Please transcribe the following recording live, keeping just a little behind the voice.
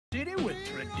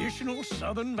traditional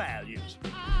Southern values.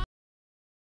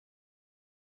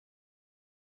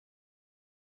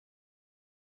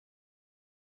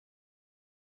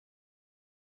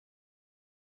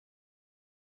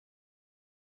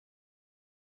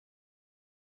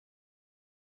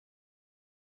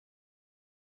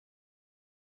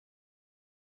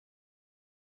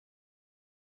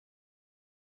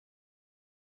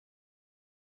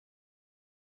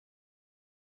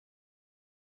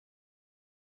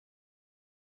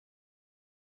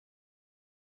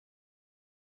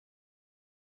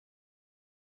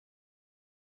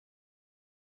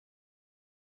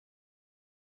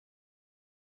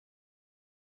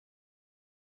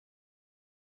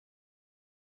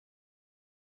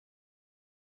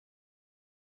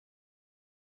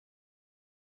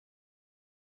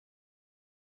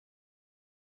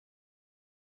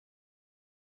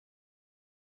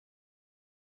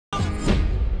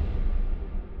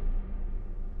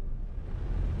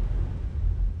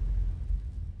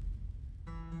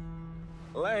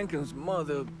 Lincoln's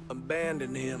mother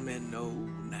abandoned him in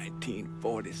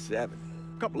 1947,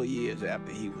 a couple of years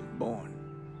after he was born.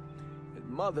 His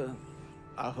mother,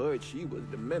 I heard she was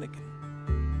Dominican.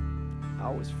 I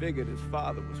always figured his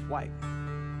father was white,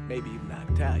 maybe even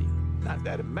Italian. Not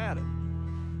that it mattered.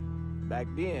 Back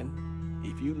then,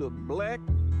 if you look black,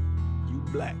 you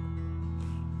black.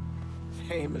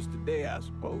 Same as today, I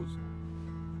suppose.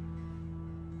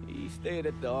 He stayed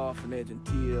at the orphanage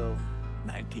until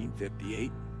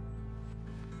 1958.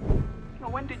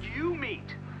 Well, when did you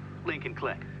meet Lincoln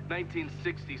Click?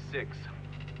 1966.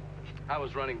 I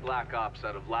was running Black Ops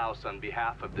out of Laos on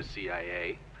behalf of the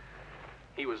CIA.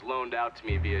 He was loaned out to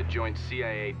me via joint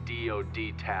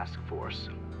CIA-DOD task force.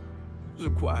 He was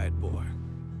a quiet boy.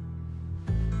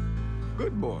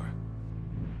 Good boy.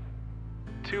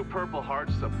 2 Purple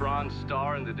Hearts, a Bronze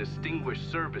Star, and the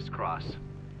Distinguished Service Cross.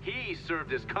 He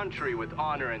served his country with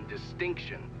honor and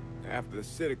distinction. After the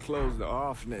city closed the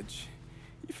orphanage,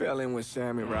 he fell in with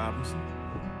Sammy Robinson.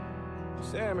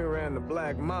 Sammy ran the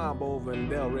black mob over in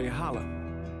Delray Hollow.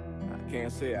 I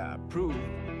can't say I approved,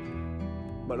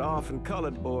 but orphan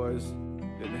colored boys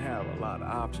didn't have a lot of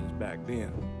options back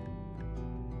then.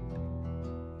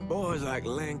 Boys like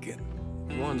Lincoln,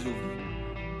 the ones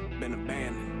who've been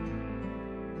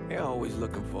abandoned, they're always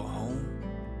looking for a home.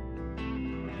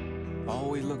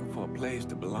 Always looking for a place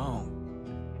to belong.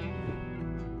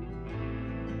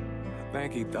 I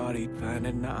think he thought he'd find it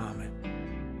in the army.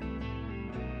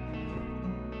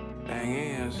 Thing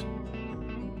is,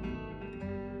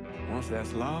 once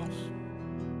that's lost,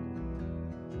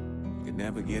 you can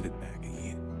never get it back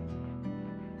again.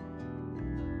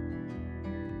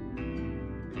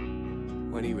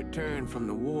 When he returned from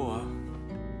the war,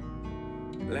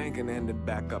 Lincoln ended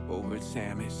back up over at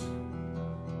Sammy's.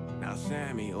 Now,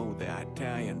 Sammy owed the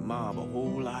Italian mob a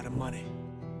whole lot of money,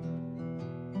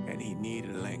 and he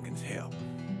needed Lincoln's help.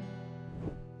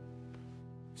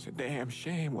 It's a damn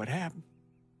shame what happened.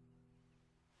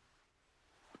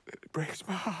 It breaks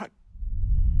my heart.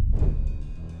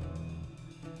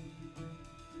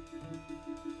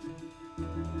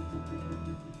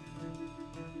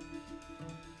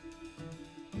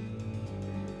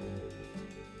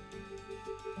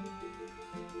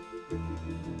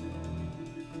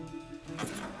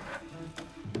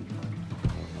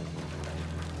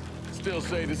 Still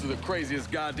say this is the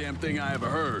craziest goddamn thing I ever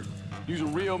heard.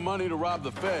 Using real money to rob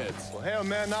the feds. Well, hell,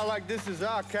 man, not like this is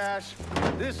our cash.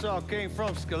 This all came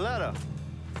from Scaletta.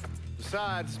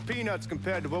 Besides, peanuts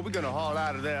compared to what we're gonna haul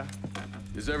out of there.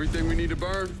 Is everything we need to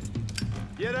burn?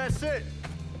 Yeah, that's it.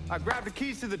 I grabbed the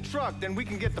keys to the truck, then we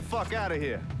can get the fuck out of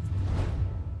here.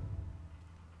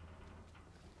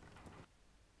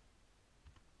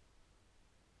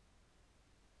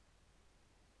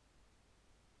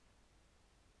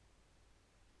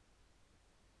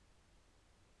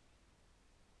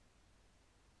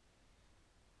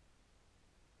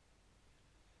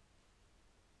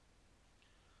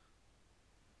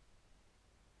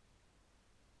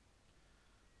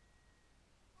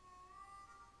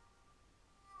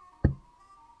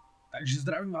 Takže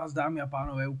zdravím vás, dámy a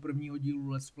pánové, u prvního dílu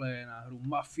Let's Play na hru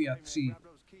Mafia 3.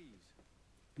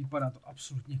 Vypadá to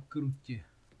absolutně krutě.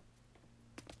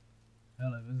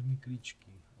 Hele, vezmi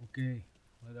klíčky. OK,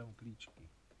 hledám klíčky.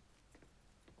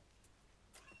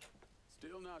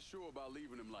 Still not sure about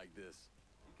leaving him like this.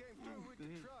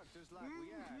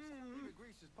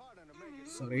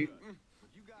 Sorry.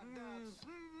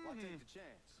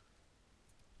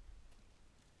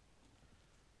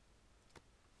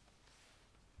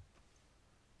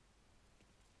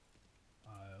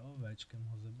 A jo, Včkem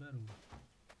ho zeberu.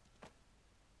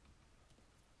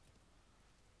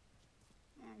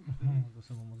 To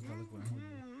jsem ho moc daleko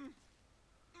nehodil.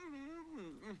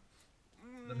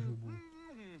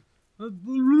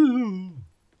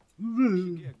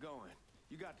 Get going.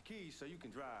 You got the keys so you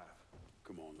can drive.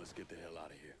 Come on, let's get the hell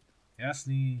out of here.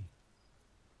 Jasný.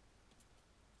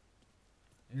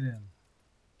 Jeden.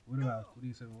 Kurva,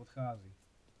 kudy se odchází.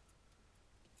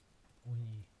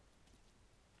 Uhní.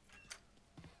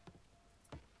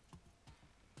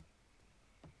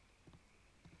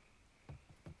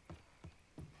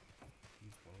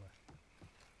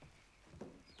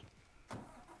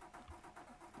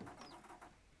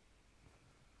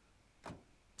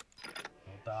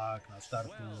 No tak, na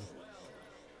startu.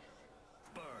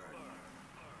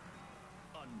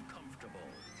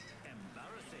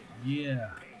 Yeah.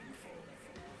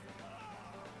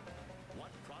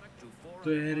 To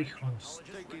je rychlost.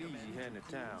 Take it easy heading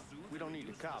to town. We don't need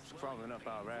the cops crawling up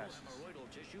our asses.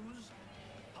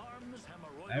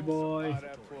 Hey boy.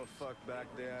 That poor fuck back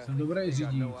there. Jsem dobrý Got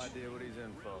řidič. no idea what he's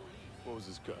in for. What was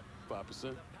his cut?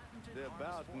 5%? They're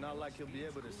about not like he'll be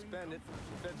able to spend it.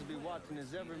 The feds will be watching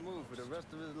his every move for the rest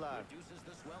of his life.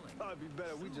 Probably be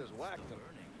better we just whacked him.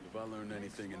 If I learned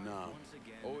anything in Nam,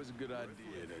 always a good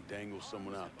idea to dangle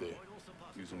someone out there.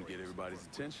 Use them to get everybody's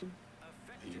attention,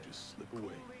 and you just slip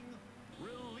away.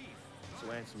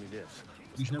 So answer me this.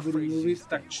 Když nebudu mluvit,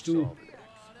 tak čtu.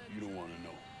 You don't want to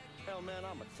know. Hell man,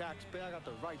 I'm a taxpayer. I got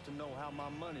the right to know how my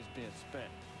money's being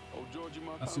spent. Oh, Georgie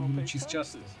Asi Marcano budu pays číst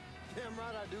často. taxes. Damn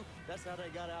right I do. That's how they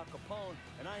got Al Capone,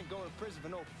 and I ain't going to prison for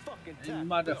no fucking tax. Hey,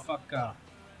 motherfucker.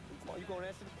 Come on, you gonna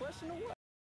answer the question or what?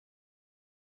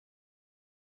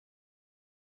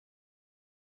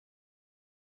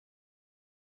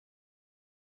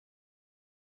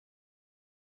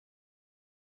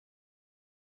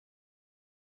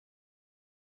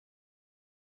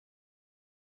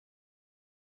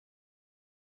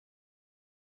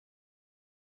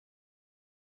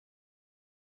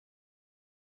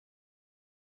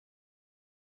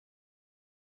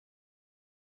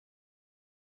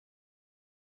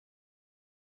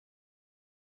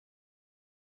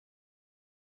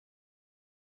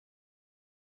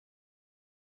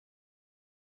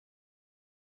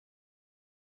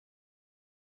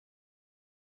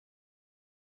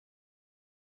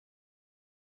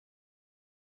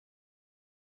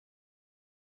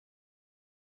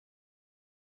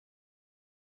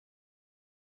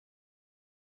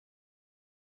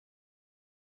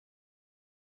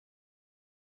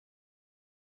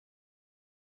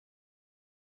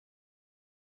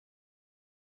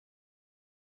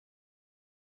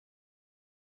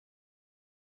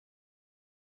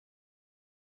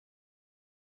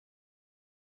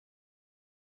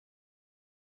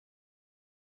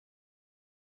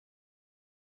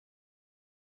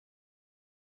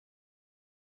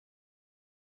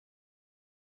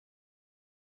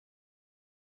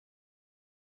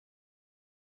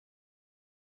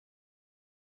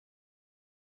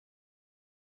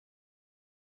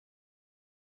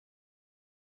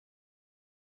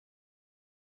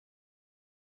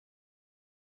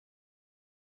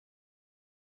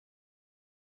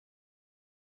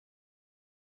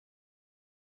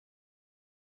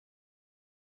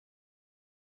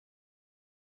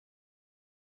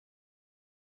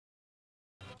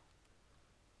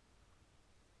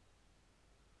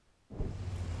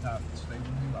 Tak, co tady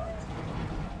budu dělat?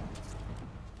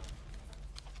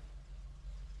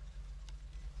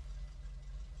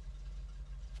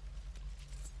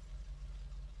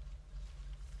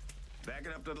 Back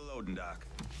it up to the loading dock.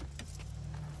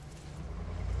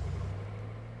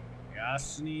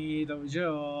 Jasný, to že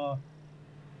jo.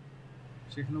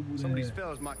 Všechno bude. Some of these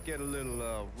fellas might get a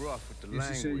little rough with the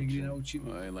Jestli se někdy language. naučím.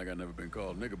 Well, ain't like I've never been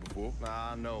called nigga before.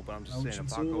 Nah, I know, but I'm just Naučím saying,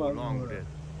 if se I go mluvit, along with vole. it,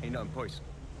 ain't nothing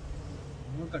personal.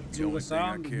 No tak The co only thing I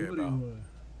sám, care dobrý, about vole.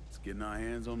 is getting our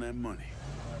hands on that money.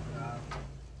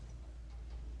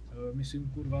 Myslím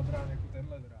kurva drát jako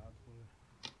tenhle drát, vole.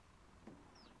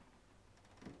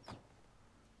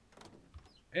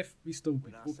 F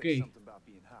vystoupit, OK.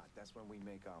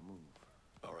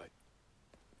 All right.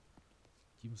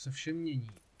 Tím se vše mění,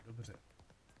 dobře.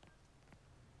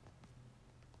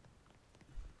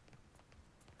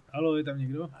 Haló, je tam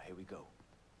někdo? Here we go.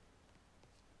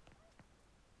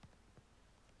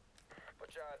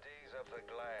 Put your IDs up the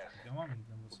glass. Já mám jít,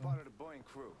 nebo co? Part of the Boeing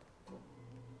crew.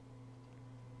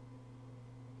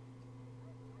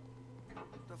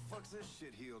 What the fuck's this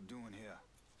shitheel doing here?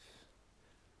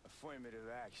 Affirmative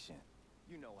action.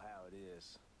 You know how it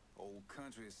is. Old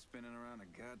country is spinning around a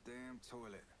goddamn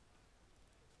toilet.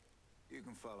 You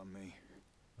can follow me.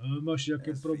 Máš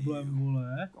jaký problém,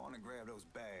 vole? Go on and grab those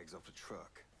bags off the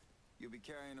truck. You'll be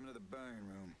carrying them to the burning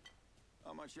room.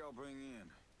 How much y'all bring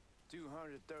in?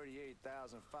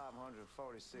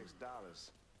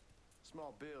 $238,546.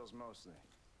 Small bills mostly.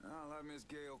 I'll let Miss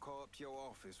Gale call up to your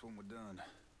office when we're done.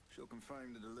 She'll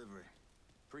confirm the delivery.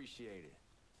 Appreciate it.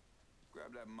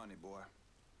 Grab that money, boy.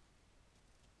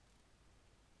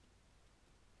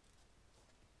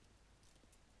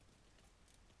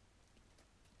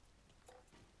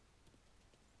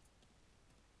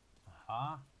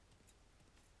 Aha.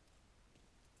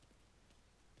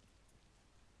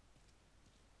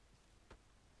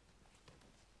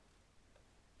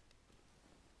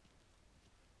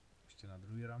 Ještě na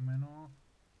druhý rameno.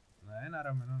 Ne, na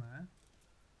rameno ne.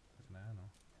 Tak ne,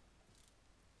 no.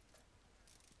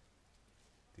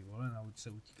 Ty vole, nauč se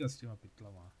utíkat s těma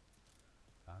pytlama.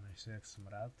 Táhneš se jak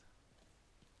smrad.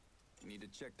 Need to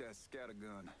check that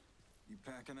scattergun. You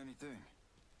packing anything?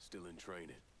 Still in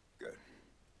training. Good.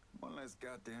 One less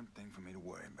goddamn thing for me to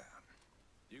worry about.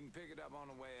 You can pick it up on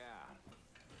the way out.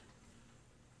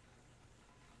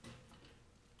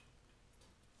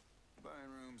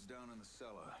 Buying room's down in the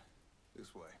cellar.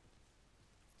 This way.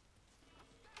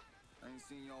 I ain't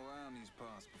seen y'all around these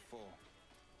parts before.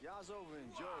 Y'all's over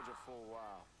in Georgia for a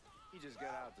while. He just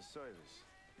got out the service.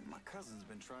 And my cousin's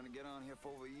been trying to get on here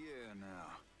for over a year now.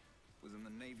 Was in the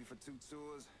Navy for 2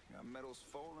 tours, got medals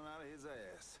falling out of his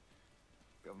ass.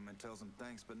 Government tells him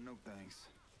thanks, but no thanks.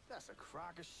 That's a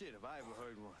crock of shit if I ever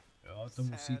heard one. Jo, to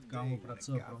musí jít kámo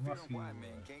pracovat pro Mafii.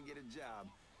 Man can't get a job.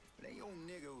 It ain't your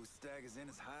nigga who staggers in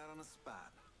his hired on the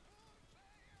spot.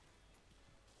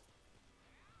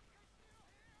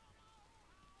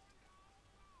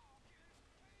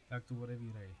 Tak to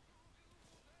odevírej.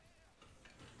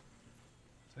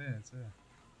 Co je?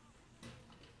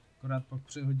 Akorát pak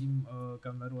přehodím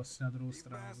kameru asi na druhou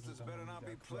stranu, protože tam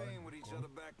bude aktuální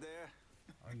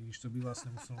a když to by vás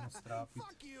nemuselo moc trápit.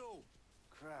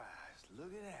 Christ,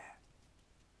 look at that.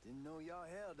 Didn't know y'all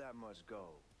held that much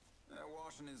gold.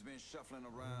 Washington's been shuffling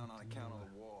around on account of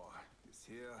the war. It's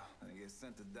here, and it gets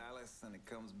sent to Dallas, and it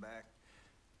comes back.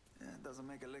 It doesn't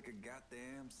make a lick of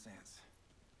goddamn sense.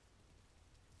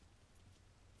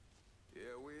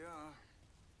 Here we are.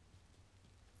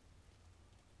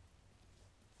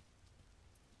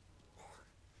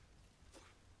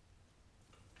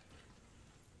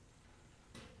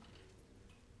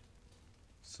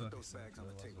 Sorry, jsem to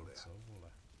vylazil, co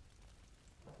vole.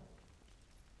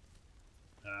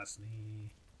 Jasný.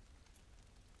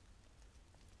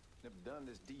 Never done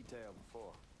this detail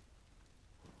before.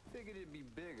 Figured it'd be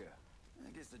bigger.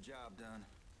 It gets the job done.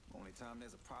 Only time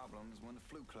there's a problem is when the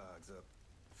flue clogs up.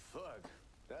 Fuck,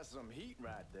 that's some heat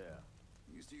right there.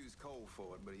 We used to use coal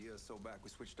for it, but a year or so back we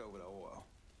switched over to oil.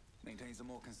 Maintains a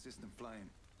more consistent flame.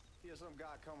 Here's some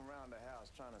guy come around the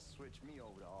house trying to switch me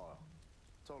over to oil.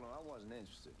 Told him I wasn't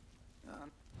interested.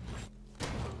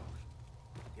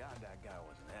 God, that guy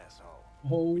was an asshole.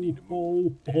 Ho, We need to ho,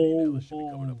 move. Danny and Ella should be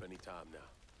ho, coming ho. up any time now.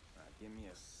 Give me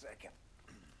a second.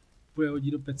 Půjde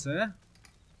hodit do pece?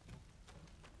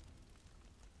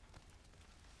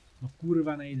 No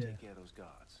kurva nejde. Take care of those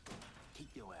guards.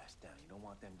 Keep your ass down. You don't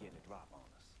want them getting a drop on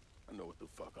us. I know what the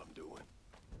fuck I'm doing.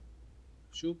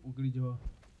 Šup, uklid ho.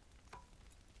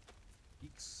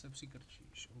 X se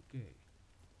přikrčíš, OK.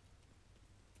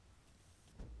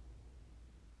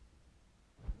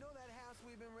 Know that house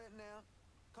we've been renting out?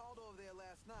 Called over there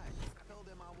last night. Told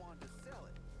them I wanted to sell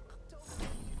it. Told them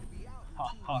it needed to be out in 2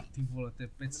 Haha, weeks. ty vole, to je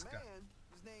And the pecka. man,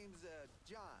 his name's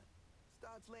John,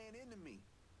 starts laying into me,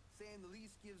 saying the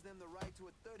lease gives them the right to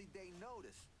a 30-day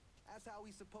notice. That's how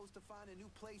he's supposed to find a new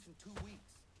place in 2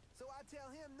 weeks. So I tell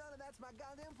him none of that's my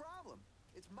goddamn problem.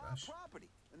 It's my Gosh. property,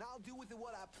 and I'll do with it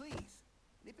what I please.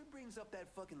 And if it brings up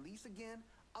that fucking lease again,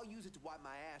 I'll use it to wipe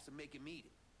my ass and make him eat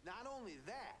it. Not only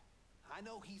that, I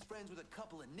know he's friends with a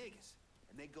couple of niggas,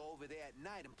 and they go over there at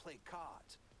night and play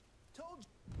cards. Told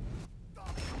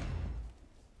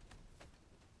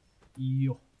you.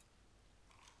 Jo.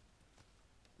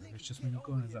 Tak ještě jsme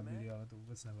nikoho nezabili, ale to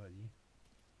vůbec nevadí.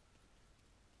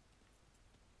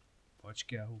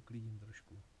 Počkej, já ho uklidím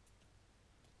trošku.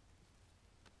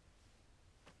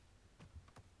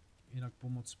 Jinak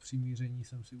pomoc přimíření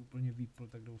jsem si úplně vypl,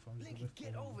 tak doufám, že to bude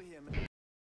v pohodě.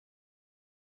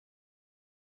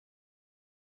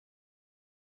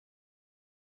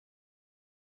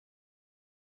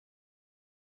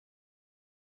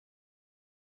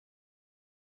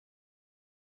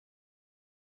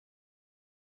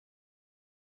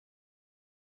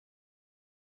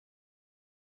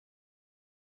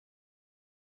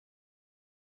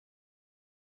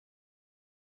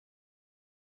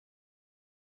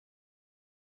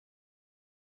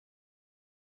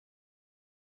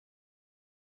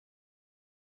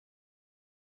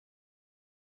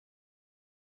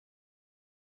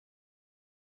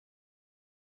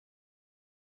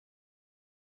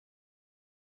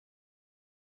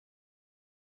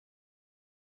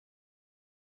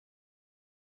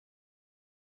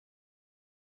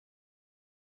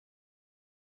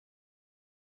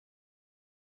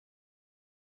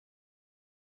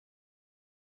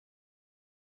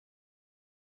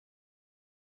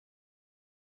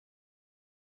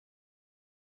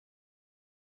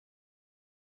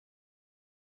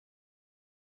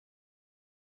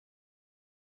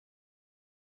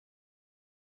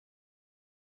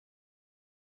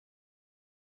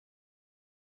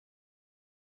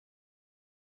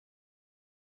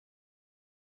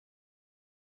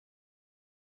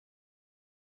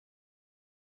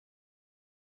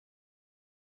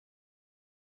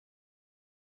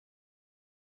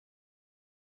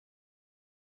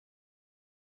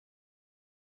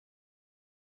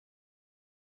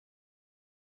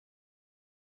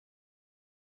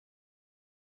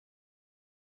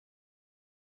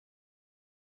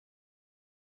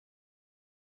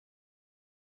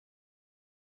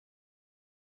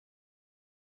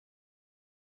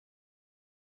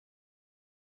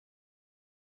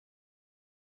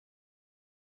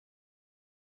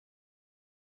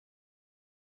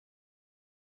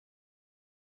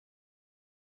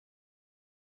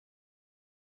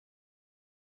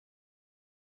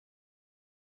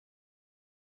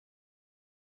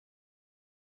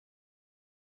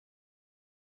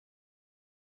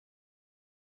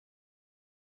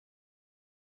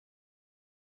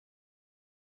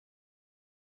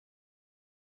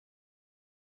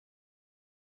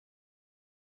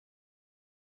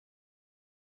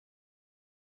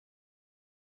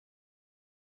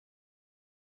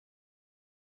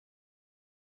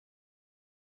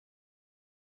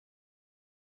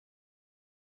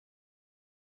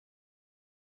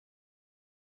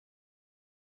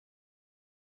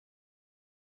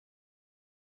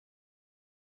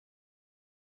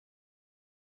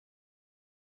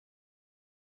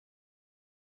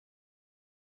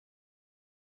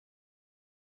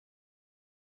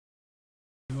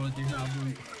 vole, těch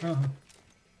nábojů.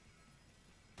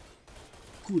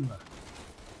 Kurva.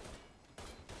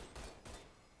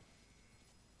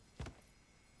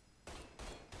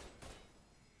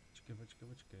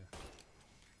 Počkej.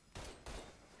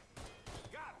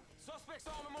 Suspects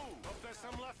on the move. Hope there's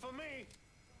some left for me.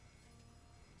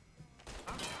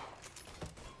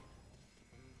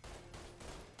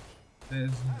 To je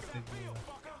znitek, vole.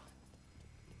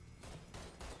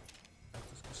 Tak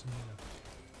to zkusím jinak.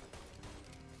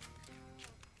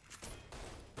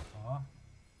 Aha.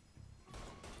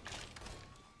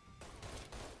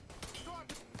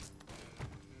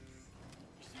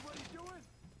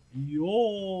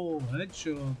 Jo,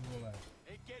 headshot, vole.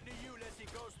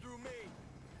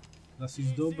 Zase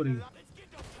jsi dobrý.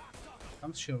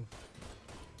 Kam jsi šel?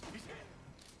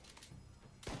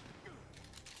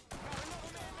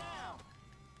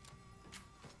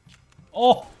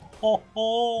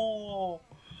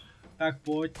 Tak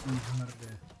pojď,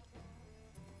 zmrde.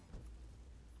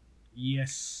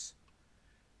 Yes.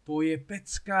 To je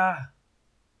pecka.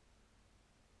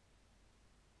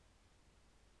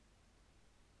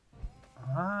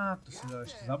 Aha, to si dá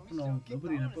ještě zapnout.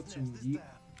 Dobrý, nepotřebuji, dík.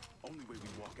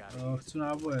 Chci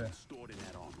náboje.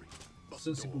 To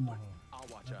jsem si pomohl.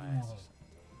 Nepomohl.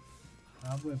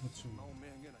 Náboje potřebuji.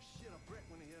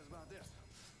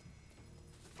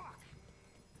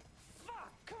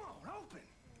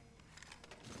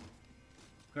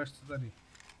 Ukáž co tady.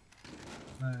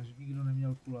 Ne, že nikdo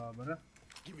neměl kulábr.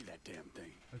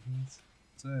 Tak nic.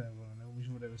 Co je, vole, neumíš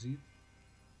otevřít?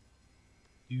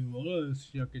 Ty vole,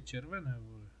 jsi nějaké červené,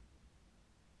 vole.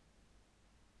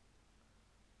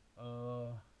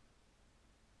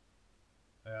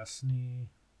 Jasný,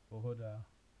 pohoda.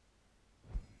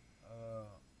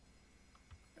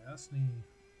 Jasný.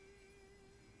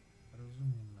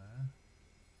 Rozumím, ne?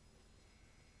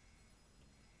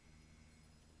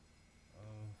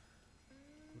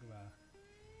 Kurva.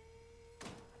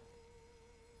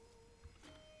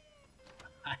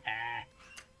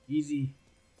 Easy.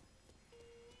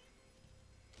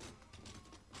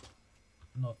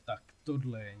 No tak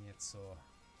tohle je něco.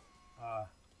 A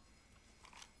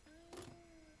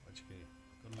počkej,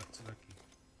 tohle chci taky.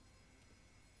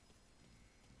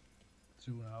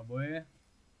 Potřebuji náboje.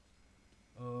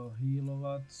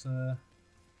 Healovat se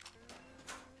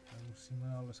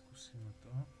nemusíme, ale zkusíme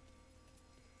to.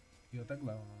 Jo,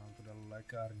 takhle ono nám to dalo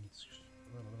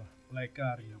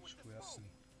lékárničku,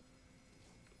 jasný.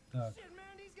 Tak.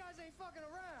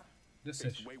 Kde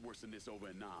seš?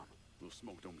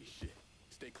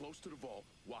 Stay close to the vault,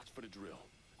 watch for the drill.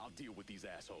 I'll deal with these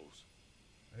assholes.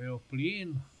 Jo,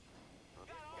 plín.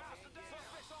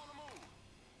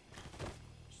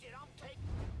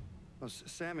 Well,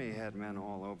 Sammy had men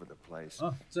all over the place.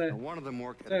 One of them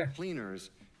worked at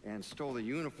Cleaners and stole the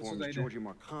uniforms Georgie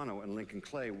Marcano and Lincoln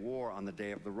Clay wore on the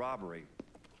day of the robbery.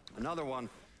 Another one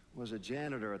was a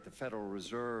janitor at the Federal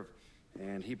Reserve,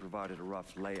 and he provided a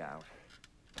rough layout.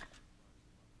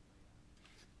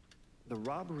 The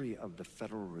robbery of the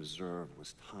Federal Reserve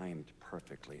was timed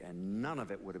perfectly, and none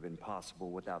of it would have been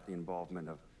possible without the involvement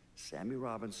of Sammy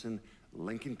Robinson,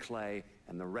 Lincoln Clay,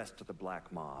 and the rest of the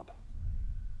black mob.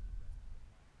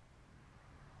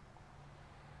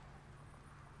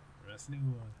 Jasný,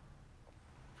 vole.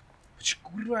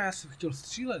 Kurva, já jsem chtěl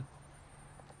střílet.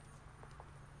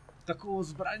 Takovou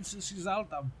zbraň jsem si vzal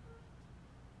tam.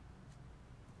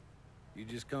 You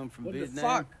just come from What Vietnam?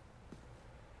 The fuck?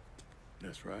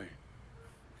 That's right.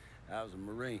 I was a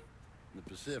Marine in the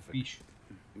Pacific. Fish.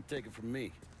 You take it from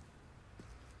me.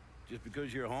 Just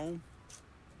because you're home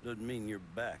doesn't mean you're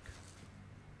back.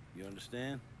 You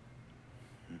understand?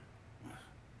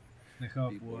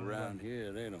 People around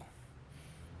here, they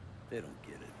don't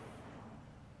get it.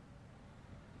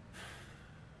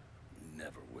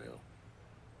 Never will.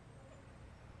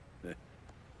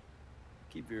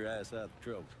 Keep your ass out of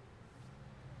trouble.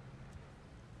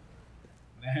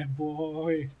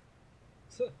 Neboj.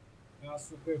 Co? Já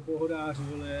jsem takový pohodář,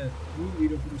 vole. Nikdy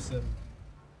do průsem.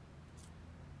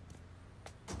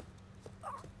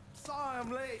 Sorry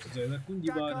I'm late. Co je za kundí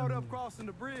bádem?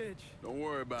 Don't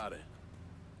worry about it.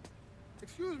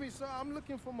 Excuse me, sir. I'm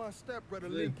looking for my stepbrother,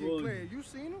 Lincoln Clay. You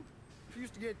seen him? He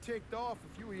used to get ticked off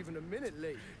if you were even a minute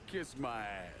late. Kiss my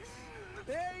ass.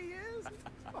 There he is.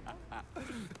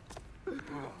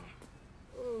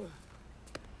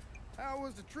 How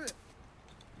was the trip?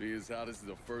 Being how this is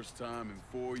the first time in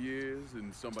 4 years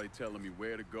and somebody telling me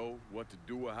where to go, what to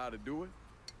do, or how to do it,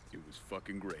 it was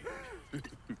fucking great.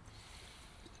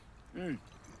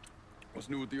 What's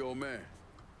new with the old man?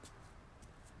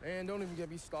 Man, don't even get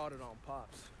me started on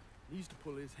Pops. He used to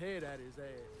pull his head out his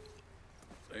ass.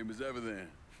 Same as ever then.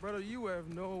 Brother, you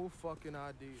have no fucking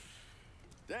idea.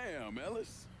 Damn,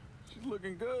 Ellis. She's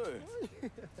looking good.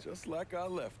 Just like I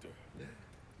left her.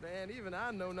 Man, even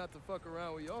I know not to fuck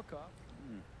around with your cop.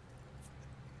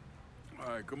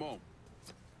 All right, come on.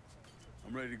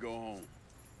 I'm ready to go home.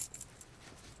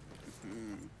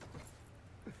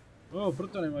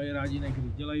 Proto nemají rádi negry,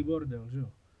 dělají bordel, že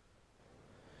jo?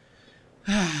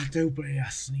 To je úplně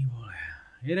jasný, vole.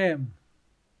 Jedem.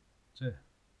 Co je?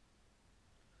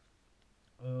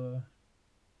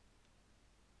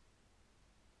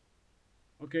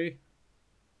 OK.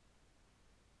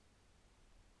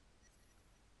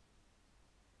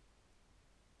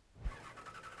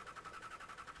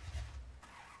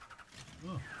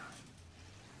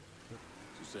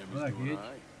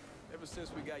 Ever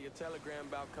since we got your telegram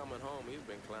about coming home, he's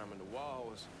been climbing the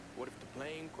walls. What if the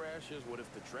plane crashes? What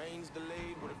if the train's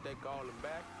delayed? What if they call him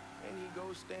back? And he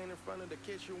goes stand in front of the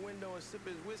kitchen window and sip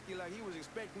his whiskey like he was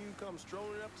expecting you to come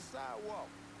strolling up the sidewalk.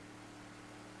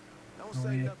 Don't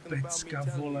say nothing about me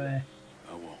telling you.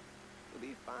 I won't. He'll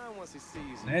be fine once he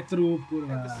sees you. Netrup,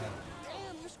 kurva.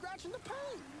 Damn, you're scratching the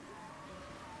paint.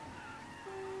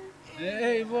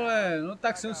 Hej, vole, no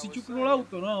tak jsem si ťuknul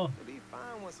auto, no. He'll be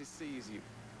fine once he sees you.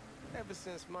 Ever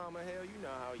since Mama, hell, you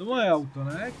know how he To moje auto,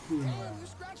 ne? Kurva. Damn, you're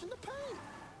scratching the paint.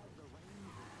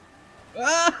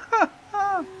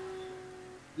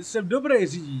 Ty jsem dobrý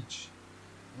řidič.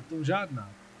 O tom žádná.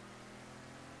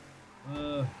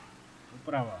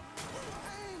 Doprava.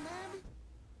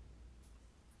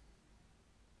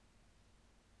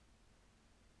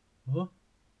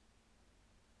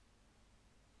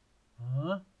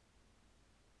 Aha.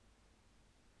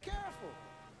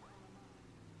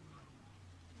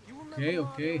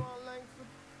 Okay.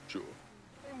 Sure.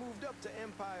 They moved up to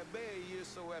Empire Bay a year or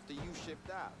so after you shipped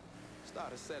out.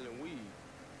 Started selling weed.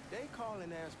 They call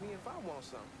and ask me if I want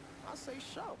some. I say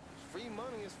sure. It's free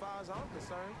money as far as I'm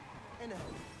concerned. And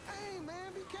hey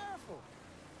man, be careful.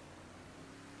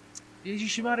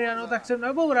 Ježišmarja, no tak jsem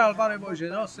naboural, pane bože,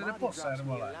 no se neposer,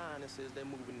 vole.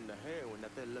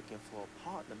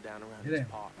 Jdem.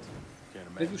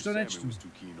 Teď už to nečtu.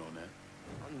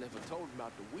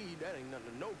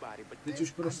 Teď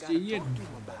už prostě jednu,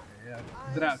 jak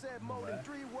drak, vole.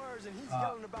 A...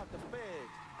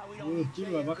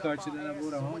 kurva, bacha, ať si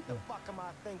nenaboural auto.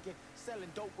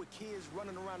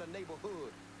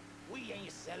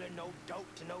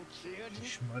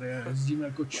 Ježišmarja, jezdíme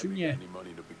jako čuně.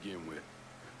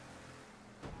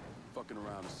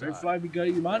 Fly by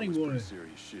got money, vole.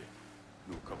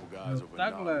 No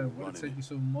takhle, policajti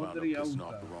jsou modrý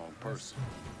auta.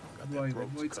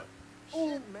 Dvojce.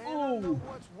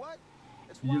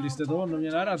 Viděli jste to? On do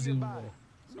mě narazil, vole.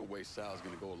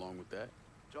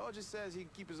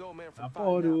 Na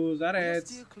pohodu,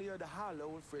 zarec.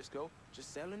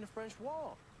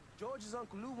 George's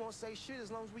Uncle Lou won't say shit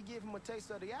as long as we give him a taste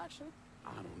of the action.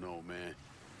 I don't know, man.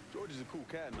 George is a cool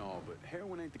cat and all, but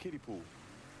heroin ain't the kiddie pool.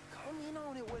 Come in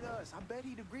on it with us. I bet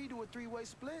he'd agree to a three-way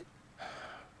split.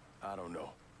 I don't know.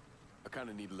 I kind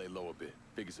of need to lay low a bit,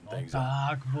 figure some things out.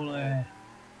 Tak, vole.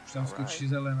 Už tam skočí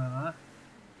zelená.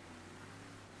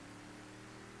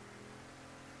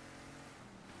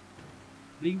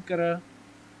 Blinker.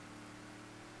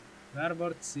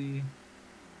 Darborci.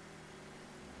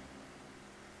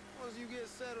 You get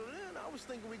settled in, I was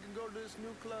thinking we could go to this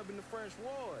new club in the French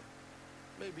Ward.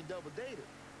 Maybe double date it.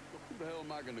 Who the hell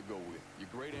am I gonna go with? Your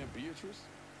great Aunt Beatrice?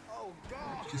 Oh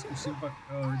God! Ještě zkusím pak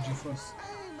GeForce.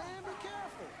 Hey man, be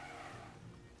careful.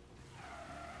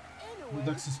 No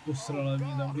tak si posral,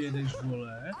 mě tam vyjedeš,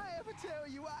 vole.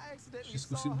 Ještě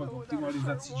zkusím pak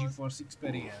optimalizaci GeForce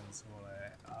Experience,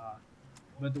 vole. A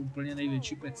bude to úplně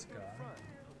největší pecka.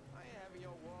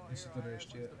 Jestli to jde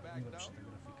ještě nejlepší ta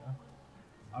grafika.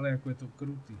 Ale jako je to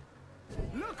krutý.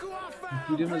 Tak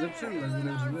půjdeme zepředu, tak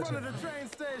budeme v dveře.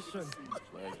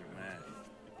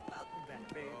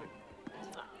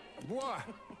 Boy,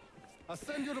 I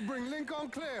send you to bring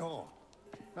Lincoln Clay home.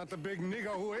 Not the big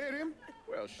nigger who ate him.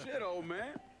 Well, shit, old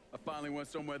man. I finally went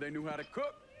somewhere they knew how to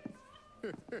cook.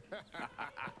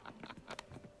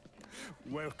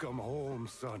 Welcome home,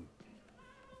 son.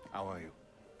 How are you?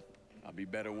 I'll be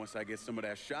better once I get some of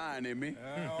that shine in me.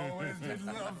 I always did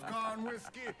love corn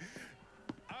whiskey.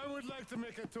 I would like to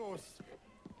make a toast.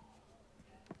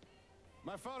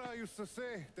 My father used to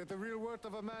say that the real worth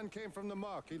of a man came from the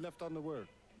mark he left on the world.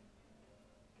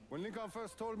 When Lincoln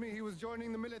first told me he was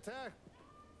joining the military,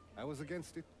 I was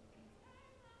against it.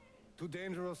 Too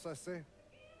dangerous, I say.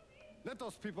 Let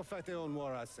those people fight their own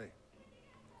war, I say.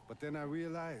 But then I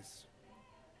realized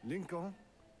Lincoln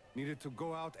needed to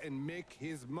go out and make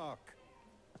his mark.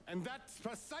 And that's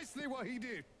precisely what he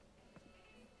did.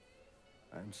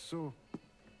 And so,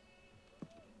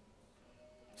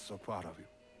 So proud of you.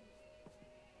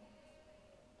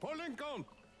 Paul Lincoln!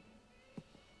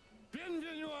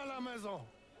 Bienvenue à la maison!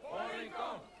 Paul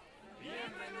Lincoln!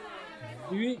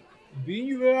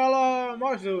 Bienvenue à la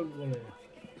maison, vole.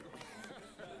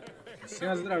 Jsi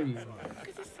na zdraví, vole.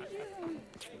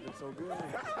 So good.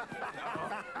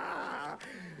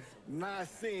 Nice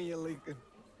seeing you, Lincoln.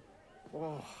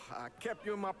 Oh, I kept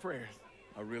you in my prayers.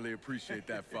 I really appreciate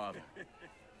that, Father.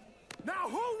 Now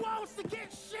who wants to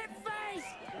get shit-faced?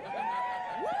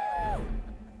 Woo!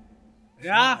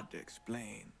 Yeah. It's hard to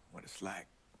explain what it's like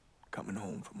coming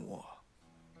home from war.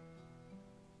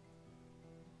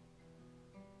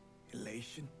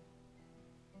 Elation,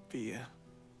 fear,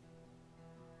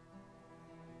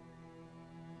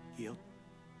 guilt.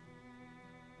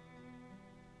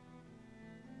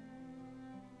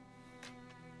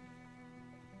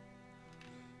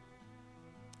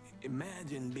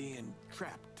 Imagine being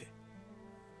trapped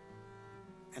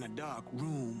in a dark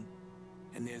room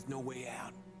and there's no way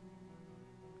out.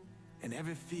 And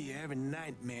every fear, every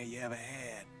nightmare you ever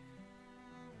had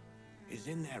is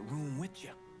in that room with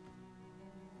you.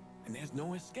 And there's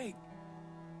no escape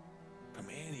from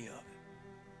any of it.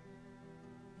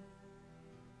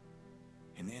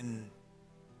 And then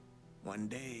one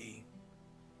day,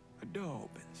 a door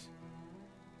opens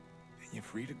and you're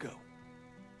free to go.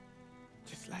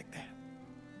 Just like that.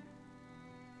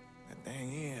 The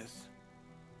thing is,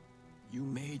 you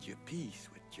made your peace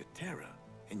with your terror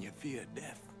and your fear of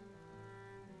death.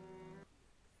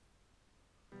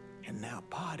 And now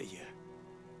part of you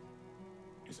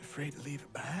is afraid to leave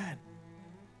it behind.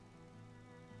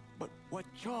 But what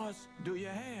choice do you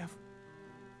have?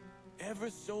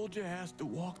 Every soldier has to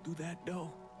walk through that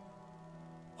door,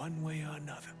 one way or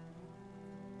another.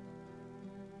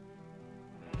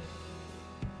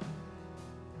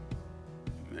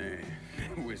 Man,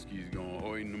 whiskey's gonna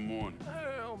hoy in the morning.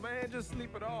 Hell, man, just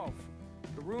sleep it off.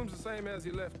 The room's the same as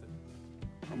you left it.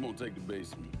 I'm gonna take the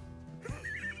basement.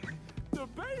 The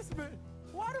basement?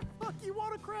 Why the fuck you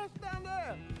want to crash down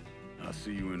there? I'll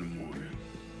see you in the morning.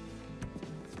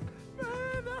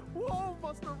 Man, that wall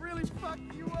must have really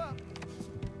fucked you up.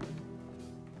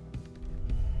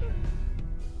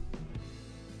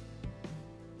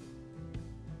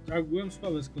 Tak budem spát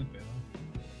ve sklepě, no.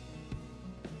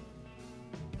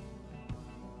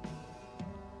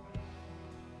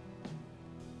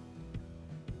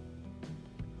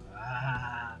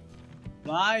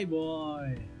 Fly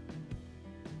boy.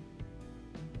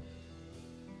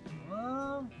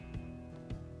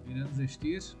 Jeden ze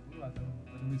 4.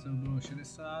 Tady by to bylo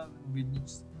 60, v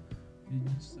jedničce,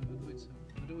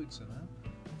 ve dvojce, ne?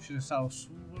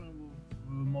 68 nebo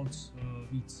moc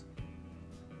víc.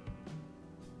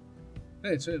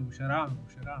 Hej, co je? Už je ráno,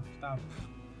 vstávám.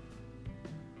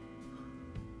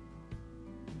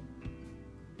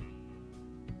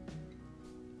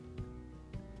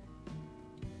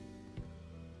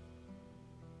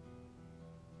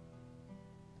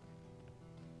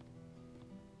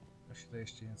 To je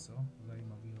ještě něco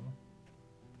zajímavého.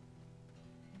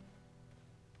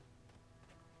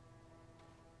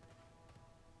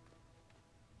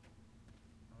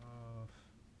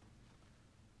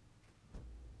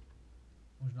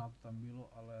 Možná to tam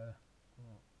bylo, ale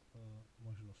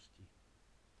možnosti.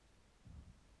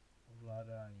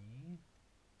 Ovládání.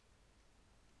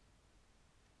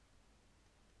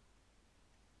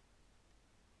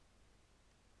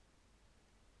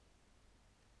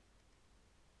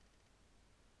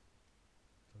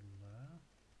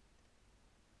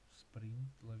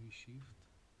 Sprint, levý shift.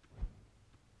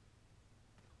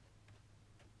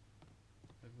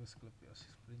 Tak ve sklepě asi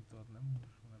sprintovat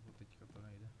nemůžu, nebo teďka to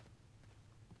nejde.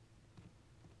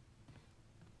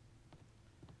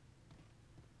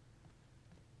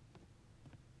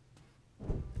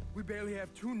 We barely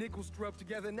have 2 nickels to rub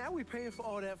together, now we're paying for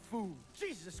all that food.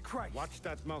 Jesus Christ! Watch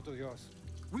that mouth of yours.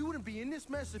 We wouldn't be in this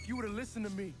mess if you would have listened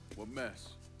to me. What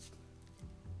mess?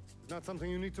 It's not something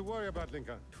you need to worry about,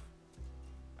 Lincoln.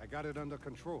 I got it under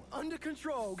control. Under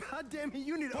control? God damn it,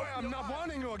 you need to... Boy, I'm not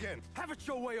warning you again! Have it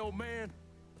your way, old man!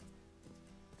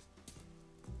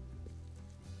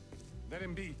 Let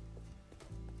him be.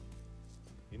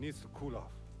 He needs to cool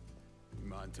off. You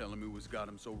mind telling me what's got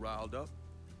him so riled up?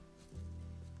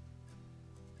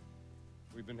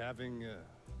 We've been having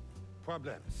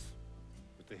problems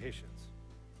with the Haitians.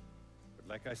 But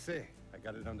like I say, I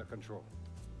got it under control.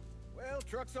 Well,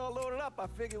 truck's all loaded up. I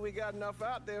figure we got enough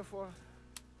out there for...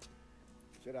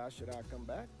 Should I come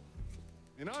back?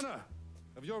 In honor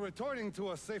of your returning to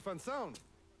us safe and sound,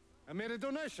 I made a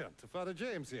donation to Father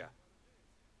James here.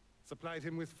 Supplied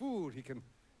him with food he can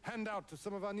hand out to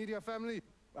some of our needier family.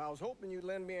 I was hoping you'd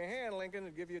lend me a hand, Lincoln,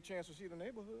 and give you a chance to see the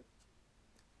neighborhood.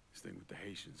 This thing with the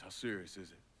Haitians, how serious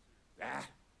is it? Ah,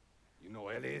 you know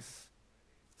Ellis.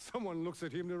 Someone looks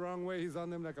at him the wrong way, he's on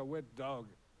them like a wet dog.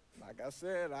 Like I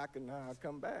said, I can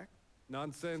come back.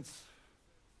 Nonsense.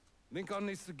 Lincoln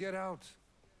needs to get out.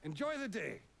 Enjoy the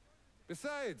day.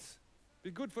 Besides,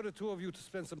 be good for the two of you to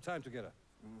spend some time together.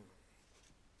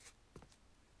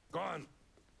 Go on.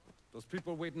 Those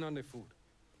people waiting on their food.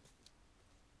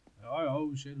 Jo,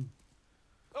 už jedu.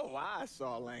 Oh, I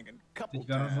saw Langan a couple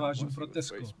Teďka times rozvážím once pro he was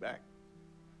Tesco. first back.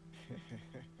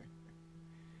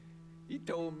 He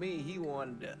told me he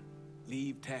wanted to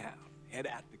leave town, head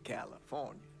out to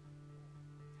California.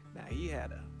 Now, he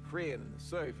had a friend in the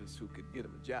service who could get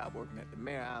him a job working at the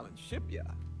Mare Island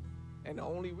shipyard. And the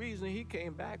only reason he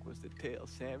came back was to tell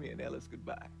Sammy and Ellis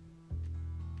goodbye.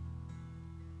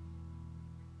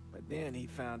 But then he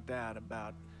found out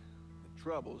about the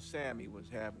trouble Sammy was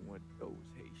having with those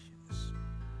Haitians.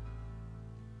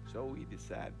 So he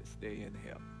decided to stay and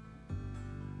help.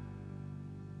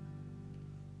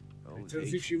 Those Jsem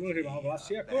si všiml, že má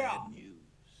vlasy jako já.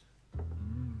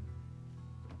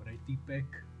 Dobrý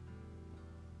týpek.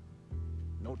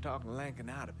 No talking Langan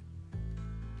out of it.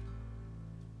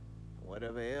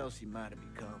 Whatever else he might have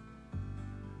become,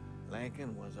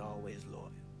 Langan was always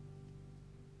loyal.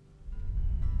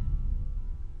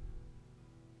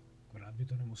 Akorát by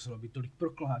to nemuselo být tolik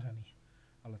prokládaný.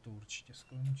 Ale to určitě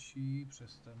skončí,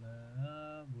 přestane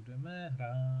a budeme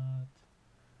hrát.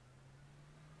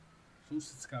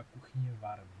 Sousedská kuchyně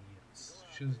Varmíc.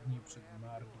 6 dní před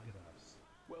Mardi Gras.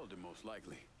 Weldon, most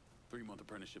likely. 3-month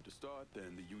apprenticeship to start,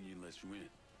 then the union lets you in.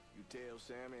 You tell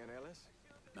Sammy and Ellis?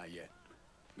 Not yet.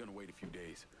 I'm gonna wait a few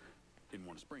days. Didn't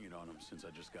want to spring it on them since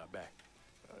I just got back.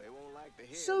 Well, they won't like to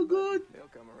hear So it, good. but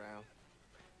they'll come around.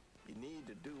 You need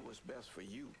to do what's best for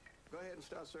you. Go ahead and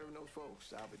start serving those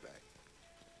folks. I'll be back.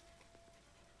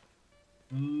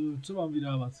 Co mám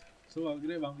vydávat?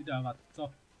 Kde mám vydávat?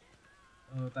 Co?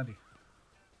 Tady.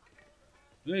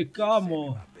 Hej,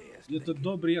 kámo, je to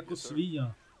dobrý jako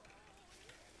svíňa.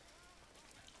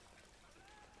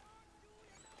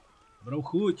 Dobrou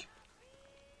chuť.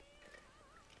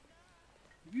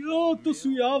 Jo, to jsou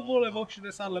já, vole, o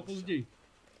 60 let později.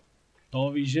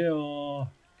 To víš, že jo.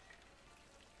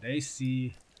 Dej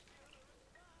si.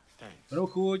 Dobrou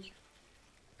chuť.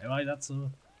 Nemáš za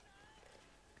co.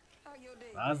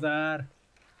 Nazdar.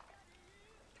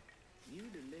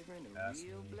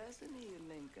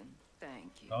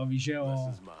 To víš, že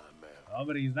jo.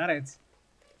 Dobrý, zdarec.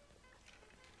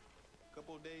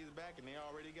 Couple of days back and they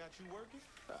already got you working?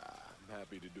 I'm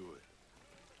happy to do it.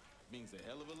 Means a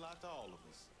hell of a lot to all of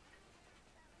us.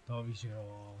 To víš, že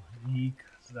jo. Dík,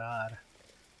 zdar.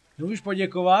 Nemůžeš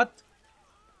poděkovat?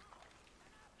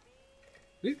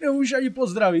 Ty nemůžeš ani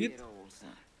pozdravit?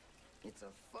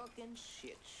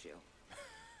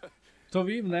 To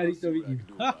vím, ne, to vidím.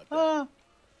 Haha.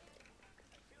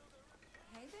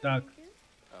 Tak.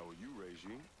 How are you,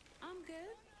 Regine? I'm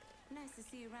good. Nice to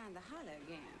see you around the holler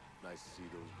again. Nice to see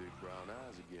those big brown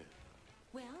eyes again.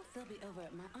 Well, they'll be over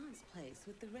at my aunt's place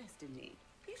with the rest of me.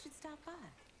 You should stop by.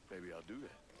 Maybe I'll do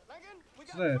that.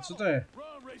 Co to je? Co to je?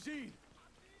 Run, Regine!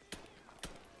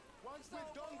 Once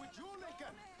we're done with you,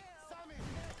 Lincoln, Sammy.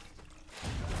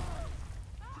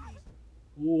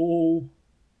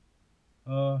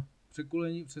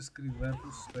 Překulení přes skryt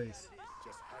versus space.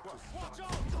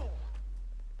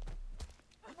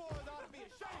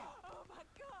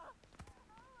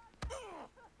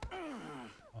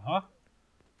 Aha.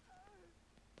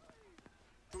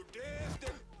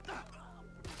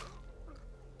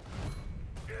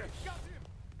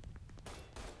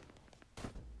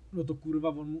 No to kurva,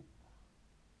 on mu...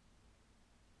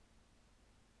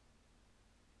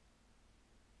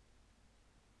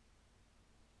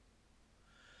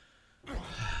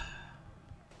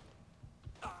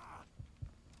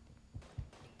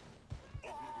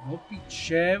 No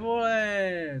piče,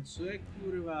 vole, co je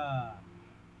kurva?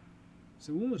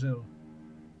 Jsem umřel.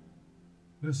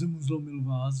 Já jsem mu zlomil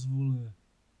vás, vole.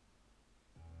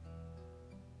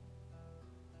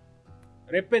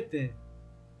 Repete.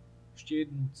 Ještě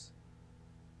jednuc.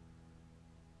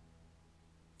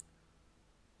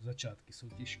 Začátky jsou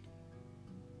těžké.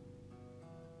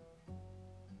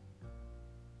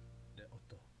 Jde o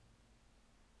to.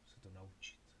 Se to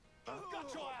naučit.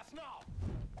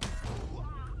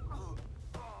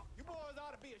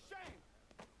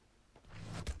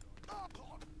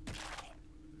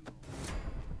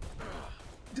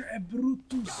 To je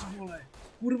Brutus, vole.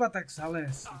 Kurva, tak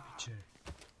zalez, piče.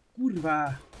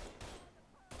 Kurva.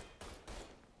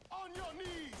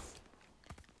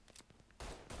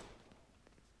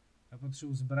 Já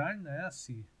potřebuji zbraň, ne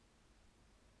asi.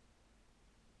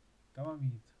 Kam mám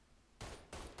jít?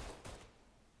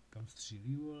 Tam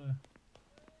střílí, vole.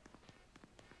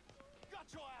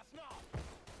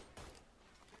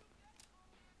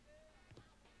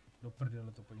 Do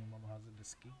prdele to po něm mám házet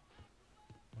desky.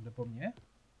 On jde po mně?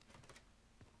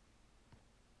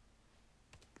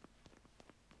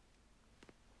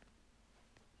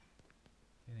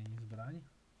 Tady není zbraň.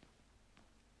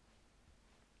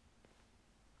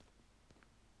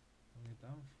 On je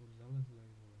tam furt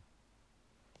zalezlej, vole.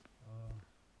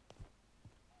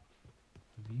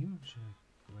 Vím, že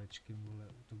kolečkem, vole,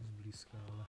 útok zblízka,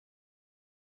 ale...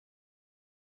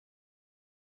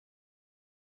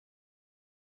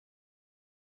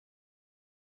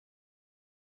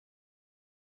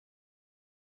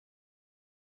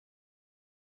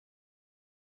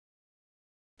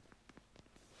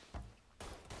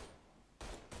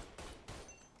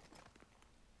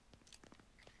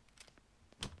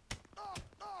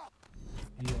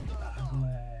 Jo,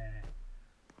 takhle.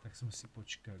 Tak jsme si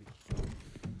počkali.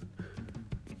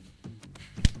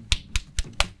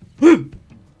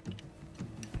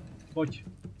 Pojď.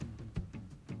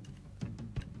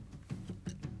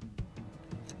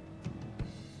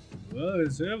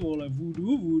 Se vole,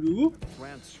 voodoo.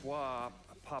 Francois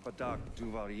Papa Doc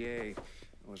Duvalier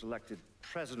was elected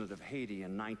president of Haiti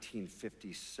in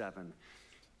 1957.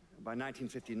 By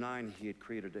 1959, he had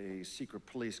created a secret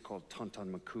police called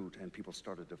Tonton Macoute, and people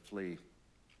started to flee.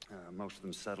 Most of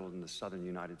them settled in the southern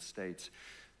United States.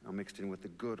 Now, mixed in with the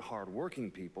good,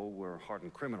 hard-working people were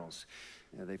hardened criminals.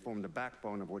 They formed the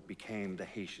backbone of what became the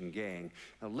Haitian gang.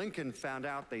 Now, Lincoln found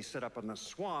out they set up in the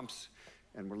swamps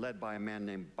and were led by a man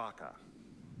named Baca.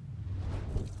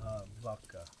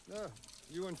 Baca.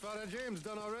 You and Father James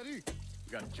done already?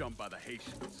 You got jumped by the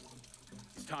Haitians.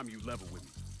 It's time you level with me.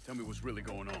 Tell me what's really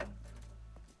going on.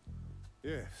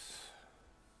 Yes.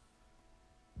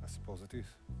 I suppose it is.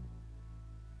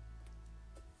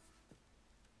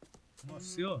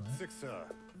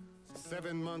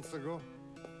 7 months ago,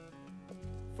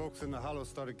 folks in the Hollow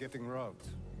started getting robbed.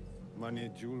 Money,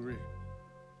 jewelry,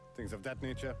 things of that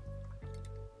nature.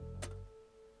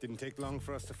 Didn't take long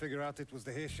for us to figure out it was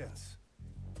the Haitians.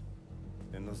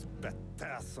 Then those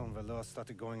bâtards on velours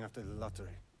started going after the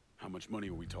lottery. How much money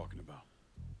are we talking about?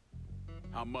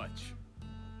 How much?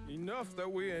 Enough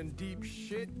that we're in deep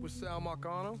shit with Sal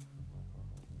Marcano.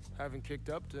 Haven't kicked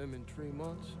up to him in 3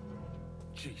 months.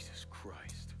 Jesus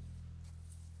Christ.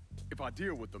 If I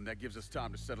deal with them, that gives us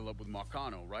time to settle up with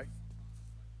Marcano, right?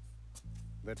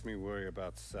 Let me worry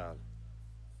about Sal.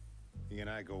 He and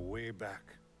I go way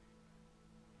back.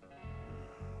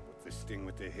 But this thing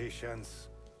with the Haitians,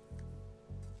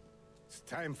 it's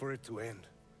time for it to end.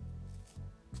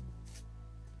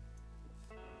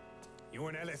 You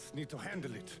and Ellis need to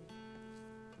handle it.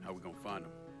 How we gonna find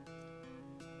them?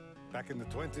 Back in the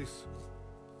 20s,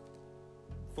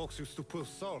 folks used to pull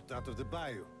salt out of the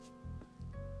bayou.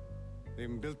 They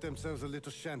even built themselves a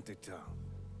little shanty town.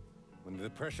 When the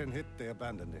Depression hit, they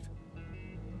abandoned it.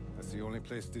 That's the only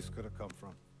place this could have come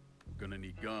from. We're gonna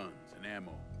need guns and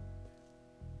ammo.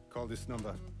 Call this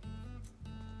number.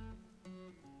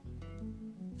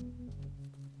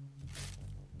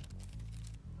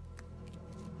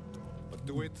 But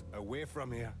do it away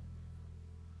from here.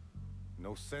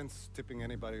 No sense tipping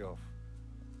anybody off.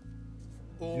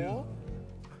 Or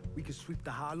we could sweep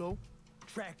the Hollow,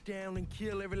 track down and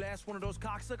kill every last one of those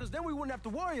cocksuckers, then we wouldn't have to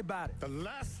worry about it. The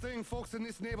last thing folks in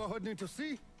this neighborhood need to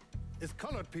see is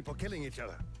colored people killing each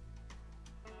other.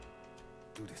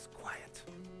 Do this quiet.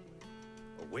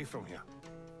 Away from here.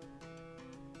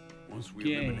 Once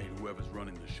we eliminate whoever's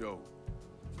running the show,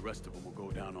 the rest of them will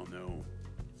go down on their own.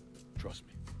 Trust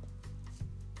me.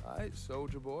 All right,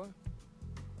 soldier boy.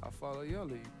 I'll follow your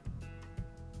lead.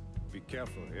 Be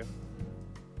careful here.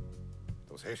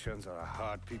 Those Haitians are a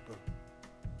hard people.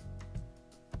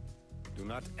 Do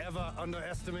not ever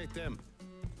underestimate them.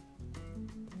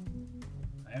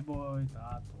 Neboj,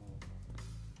 táto.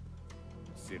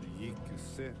 Celui qui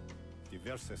sait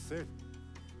diverser seul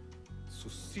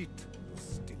suscite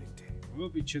hostilité.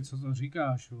 Piče, co to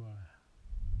říkáš, vole?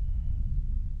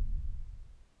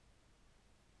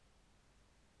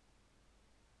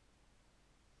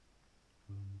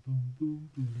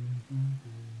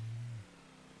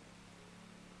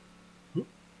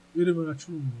 Jdeme na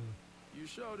člun. You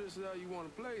sure this is how you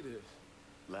want to play this?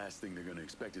 Last thing they're gonna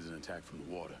expect is an attack from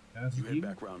the water. You head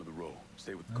back round to the row.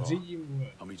 Stay with the car.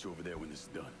 I'll meet you over there when this is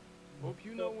done. Hope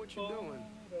you know what you're doing.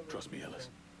 Trust me, Ellis.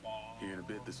 Here in a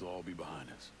bit, this will all be behind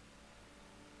us.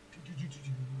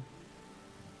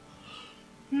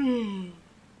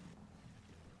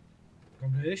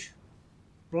 Kam jdeš?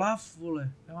 Plav,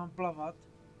 vole. Já mám plavat.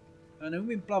 Já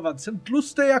neumím plavat. Jsem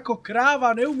tlustý jako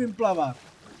kráva, neumím plavat.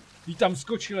 Jí tam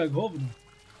skočil jak hovno.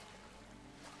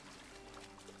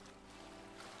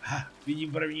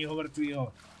 Vidím prvního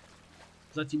mrtvýho.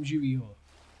 Zatím živýho.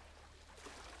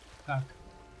 Tak.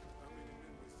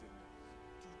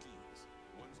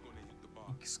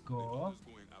 Xko.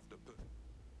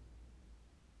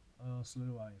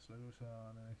 Sledování. Sleduju se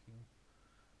a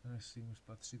nenechci mu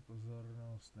spatřit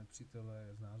pozornost nepřítele,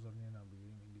 je znázorněna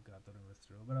bílým indikátorem ve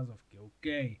středu obrazovky. OK.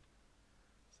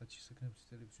 Stačí se k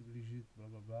nepříteli přiblížit,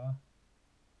 blablabla.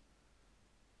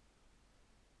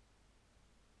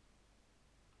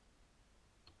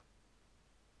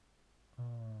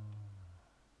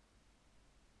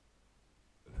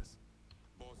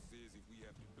 Boss says if we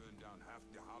have to burn down half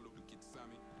the hollow to get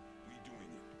Sammy, we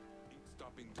doing it. Ain't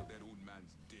stopping till that old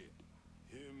man's dead.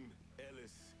 Him,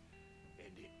 Ellis,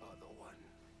 and the other one.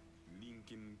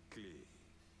 Lincoln Clay.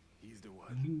 He's the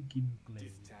one. Lincoln Clay.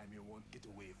 This time you won't get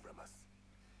away from us.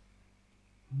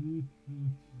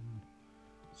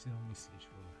 Si ho myslíš,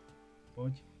 vole.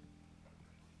 Pojď.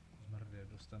 Zmrdě,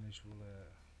 dostaneš, vole,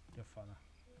 ťafana.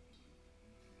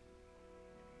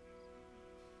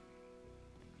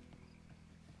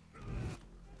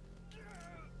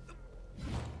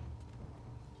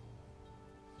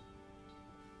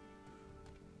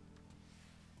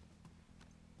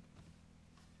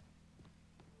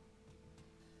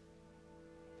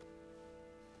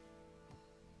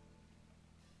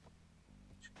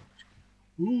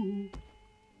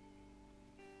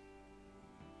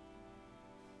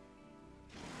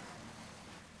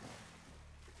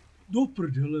 Do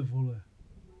prdele, vole.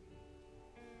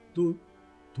 To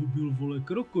byl, vole,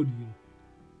 krokodýl.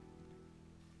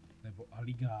 Nebo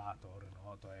aligátor,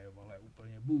 no to je, vole,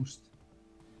 úplně boost.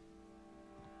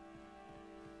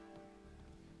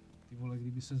 Ty vole,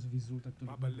 kdyby se zvyzul, tak to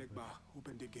by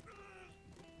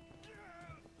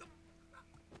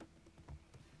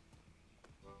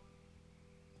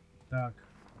tak.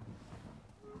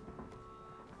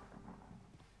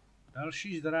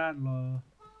 Další žrádlo.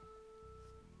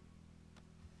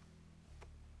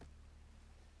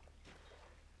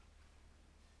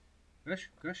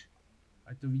 Ukaž.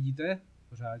 Ať to vidíte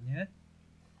pořádně.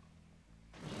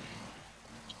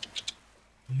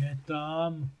 Je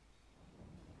tam.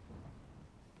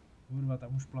 Kurva,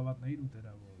 tam už plavat nejdu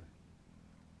teda, vole.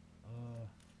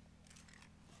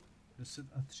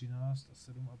 10 a 13 a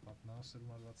 7 a 15,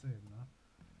 7 a 21.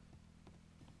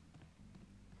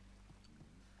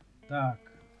 Tak.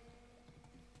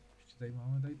 Ještě tady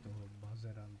máme tady toho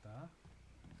bazeranta.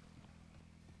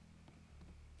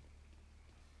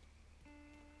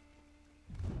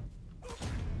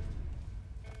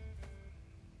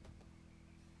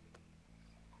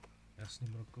 Jasně,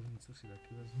 brokovnicu si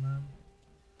taky vezmeme.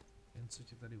 Jen co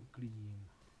tě tady uklidím.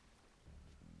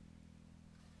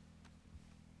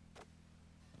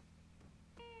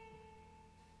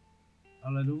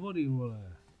 Ale do vody,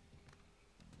 vole.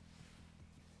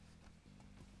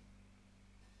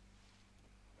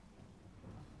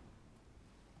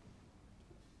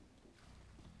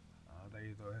 A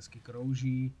tady to hezky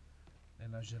krouží.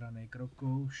 Nenažranej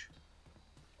krokouš.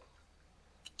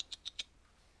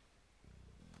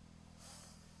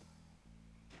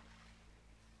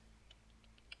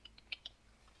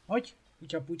 Hoď,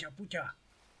 puťa.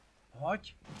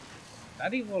 Hoď.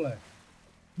 Tady, vole.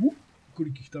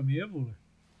 Kolik jich tam je, vole.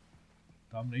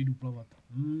 Tam nejdu plavat.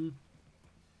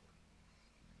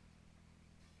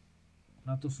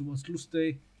 Na to jsou moc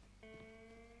tlustej.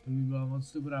 To by byla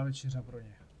moc dobrá večeře pro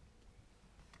ně.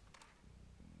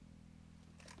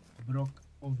 Brok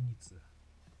ovnice.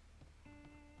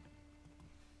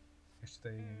 Ještě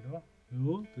tady je někdo?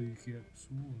 Jo, to jich je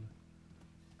psů, vole.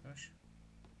 Ukaž.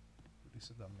 Když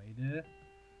se tam nejde.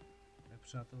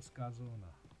 Nepřátelská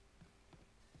zóna.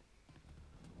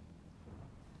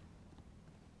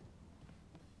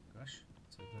 Ukaž,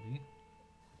 co je tady?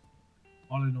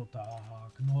 Ale no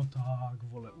tak,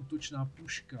 vole, útočná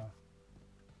puška.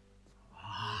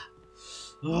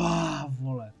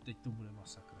 Vole, teď to bude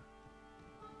masakr.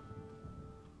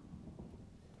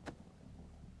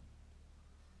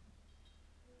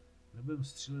 Nebudem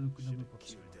střílet, dokud nebude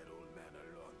potřeba.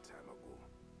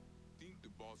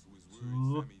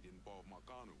 Co?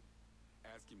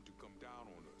 Ask him to come down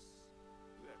on us.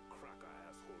 That cracker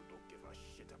asshole don't give a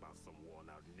shit about some worn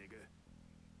out nigga.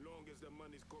 Long as the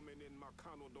money's coming in,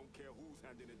 Marcano don't care who's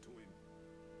handing it to him.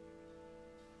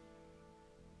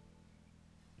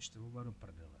 Ještě oba do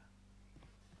prdele.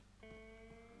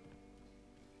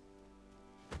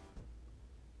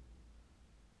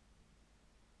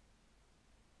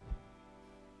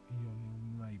 Jo,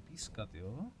 mi mají pískat,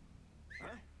 jo?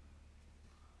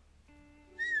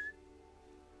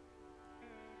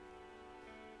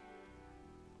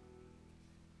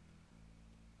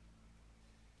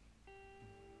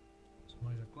 Co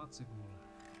máš za klacek, vole?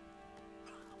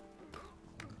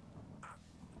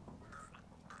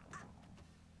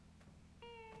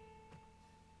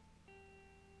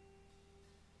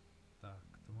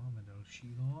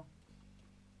 dalšího.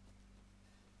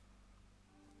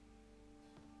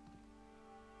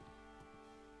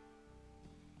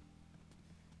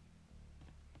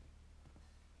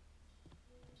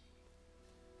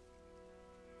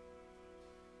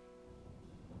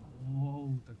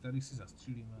 Wow, tak tady si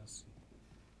zastřílíme asi.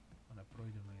 A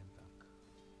neprojdeme jen tak.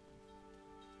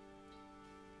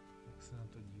 Tak se na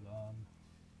to dívám.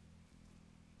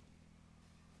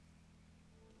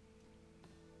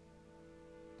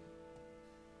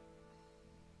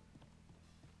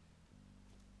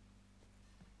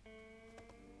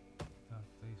 Tak,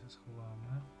 tady se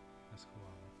schováme.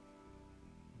 Neschováme.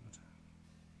 Dobře.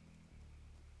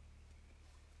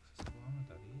 Tak se schováme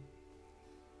tady.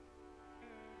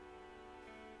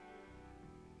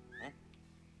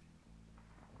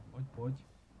 Pojď, pojď.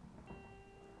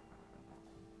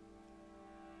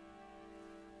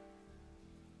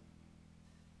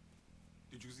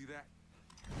 Did you see that?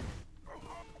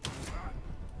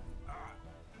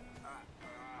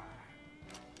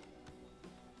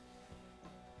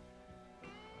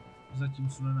 Zatím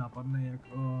jsou nenápadné jak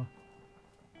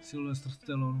Sylvester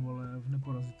Stallone, vole, v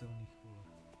Neporazitelných, vole.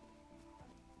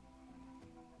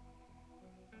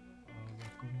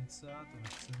 Velkovnice, to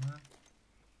nechceme.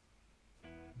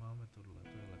 Máme tohle,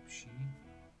 to je lepší.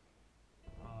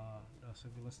 A dá se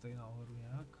vylézt tady nahoru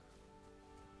nějak?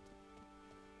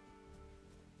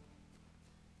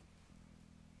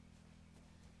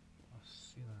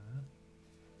 Asi ne.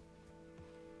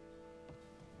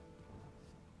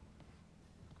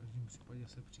 V každém případě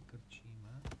se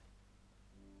přikrčíme.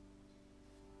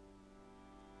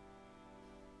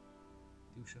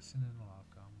 Ty už asi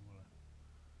nenalákám, vole.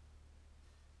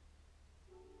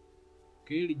 OK,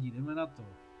 lidi, jdeme na to.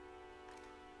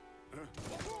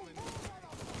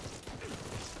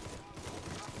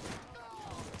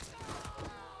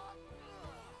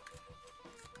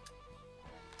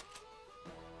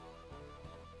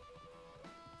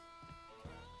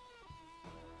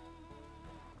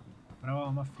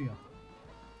 Pravá mafia.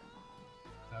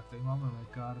 Tak, tady máme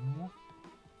lékárnu.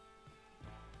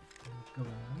 Teďka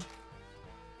ven.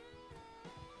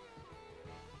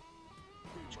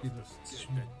 Počkej, to je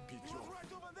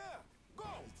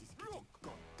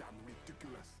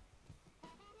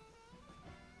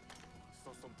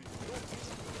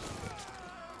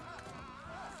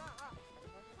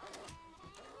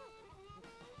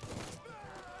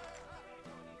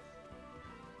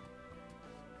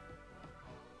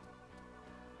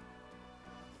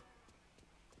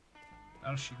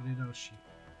další, kde je další?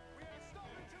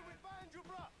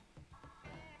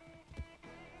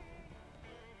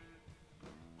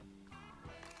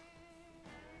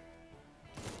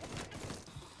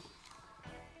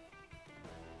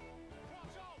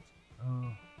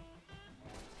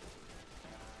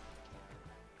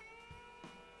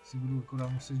 Si budu akorát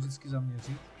muset vždycky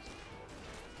zaměřit.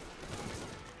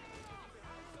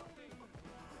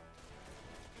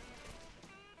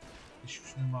 Když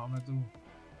už nemáme tu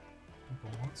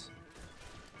pomoc.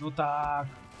 No tak.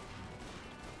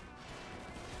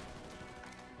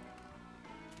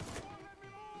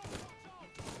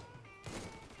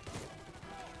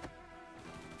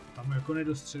 Tam jako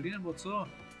nedostřelí nebo co?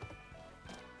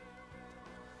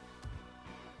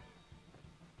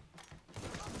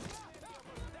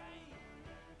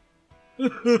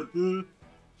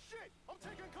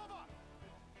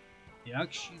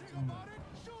 Jak šít?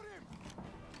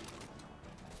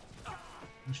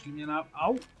 Došli mě na...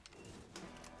 Au!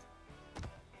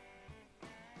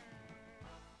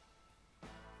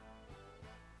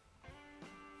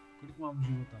 Kolik mám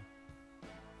života?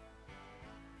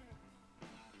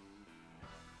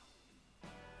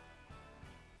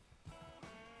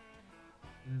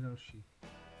 Kde je další?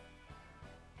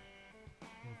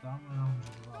 No tam mám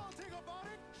dva.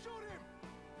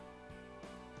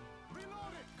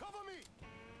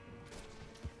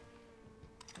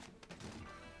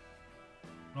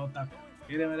 No tak,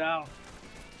 jdeme dál.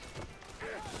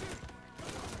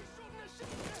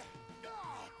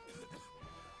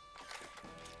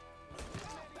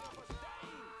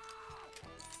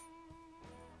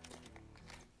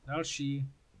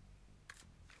 Další.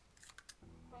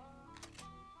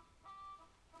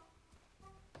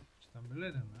 Tam byl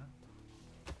jeden, ne?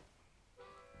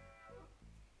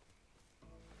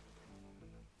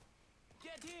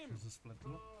 Co se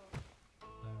spletl?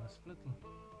 Ne, nespletl.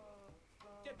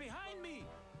 Get behind me!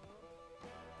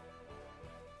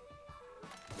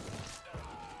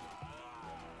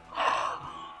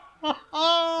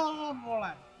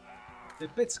 Vole! To je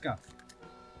pecka.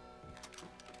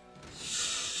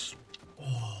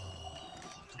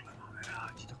 Tohle máme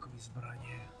rádi, takový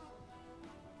zbraně.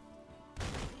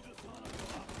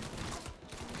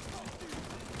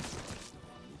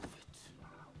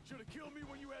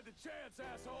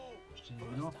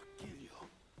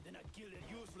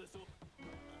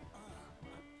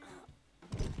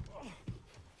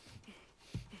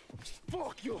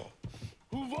 Fuck you!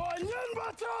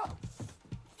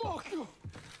 Fuck you!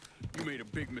 You made a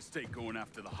big mistake going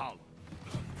after the Hollow.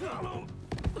 Hollow?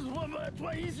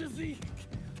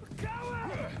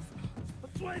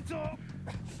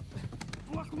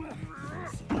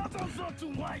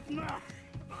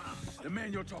 The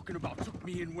man you're talking about took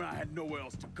me in when I had nowhere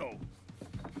else to go.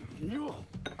 You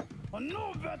are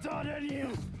no better than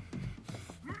him.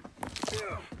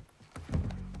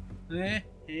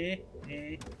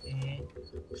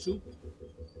 Šup.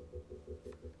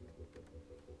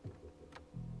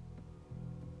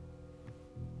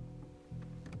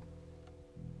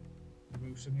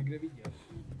 Už jsem někde viděl.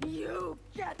 You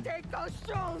can't take those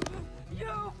stones!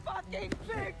 You fucking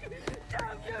pig!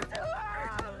 Damn you to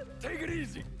hell! Take it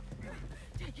easy!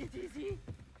 Take it easy!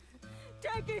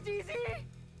 Take it easy!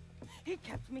 He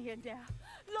kept me in there,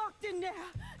 locked in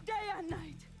there, day and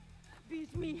night.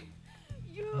 Beat me,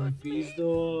 used me.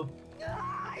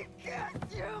 I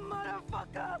kissed you,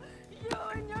 motherfucker! You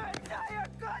and your entire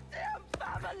goddamn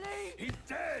family! He's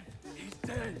dead! He's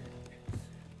dead!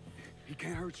 He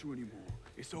can't hurt you anymore.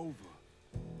 It's over.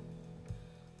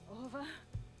 Over?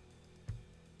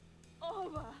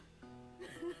 Over!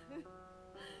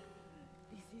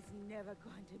 This is never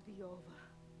going to be over.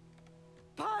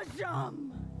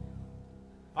 Pajam!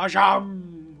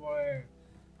 Pajam!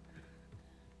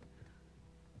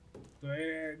 To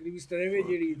je, kdybyste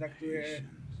nevěděli,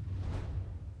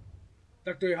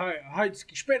 tak to je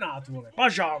haitský špenát, vole.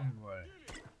 Pajam, vole.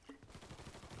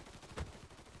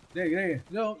 Kde je?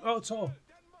 Jo, co?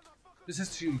 Kde se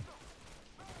střílí?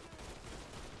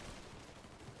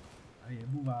 A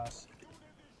jebu vás.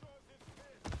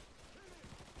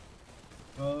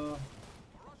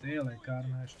 To je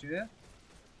lékárna ještě.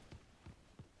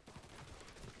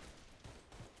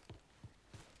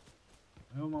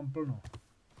 Jo, mám plno.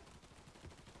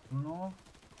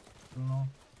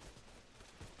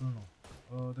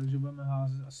 Takže budeme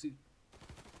házet asi...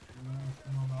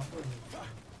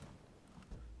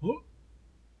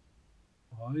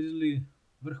 Hajzli,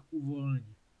 vrch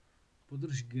uvolní.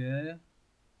 Podrž G,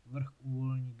 vrch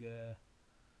uvolní G.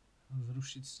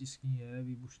 Zrušit stiskní E,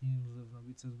 výbušní lze v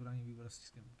nabídce zbraní vybrat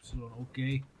stiskem Y, OK.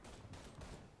 Teďka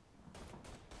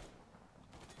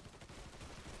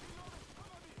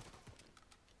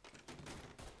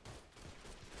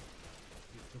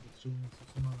potřebuji něco,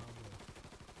 co má náboj.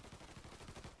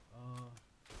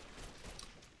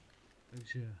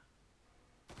 Takže...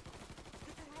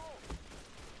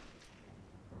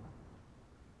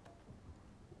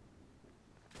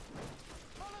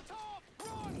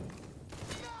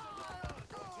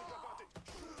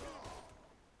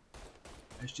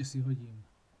 Ještě si hodím.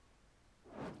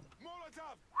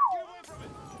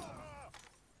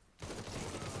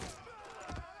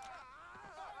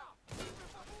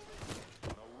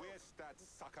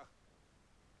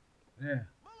 Je,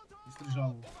 vystrž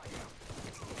hlavu.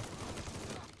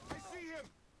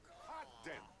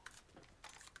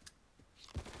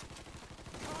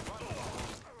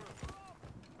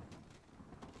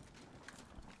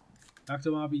 Tak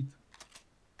to má být.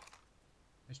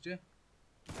 Ještě?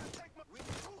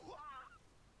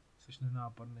 Jsi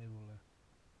nenápadnej, vole.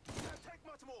 To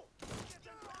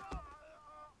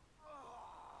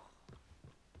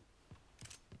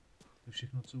je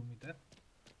všechno, co umíte?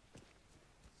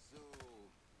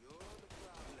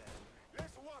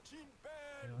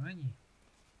 Jo, není.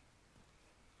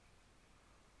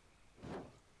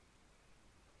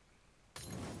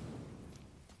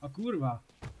 A kurva.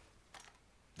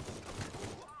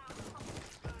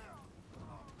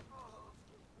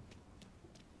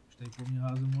 Už tady po mně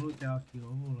házím moloťáky, jo,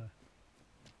 vole.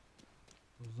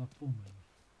 To zapomeň.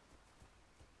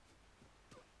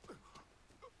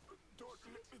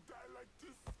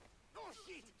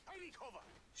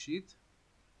 Shit?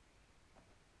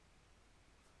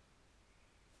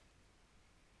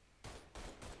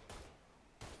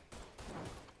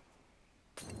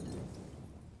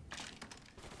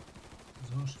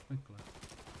 Zhoř v pekle.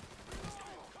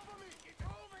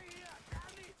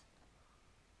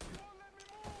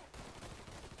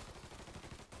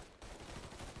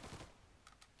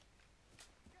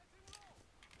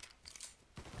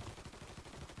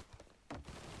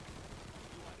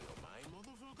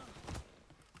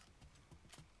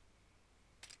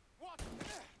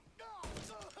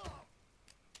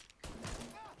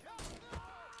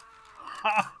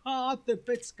 Haha, to je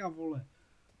pecka, vole.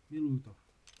 Miluju to.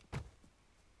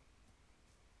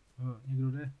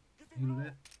 Někdo jde? Někdo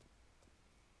jde?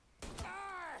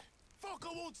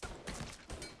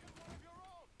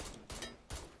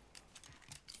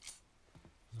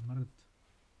 Zmrt.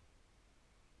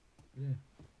 Kde?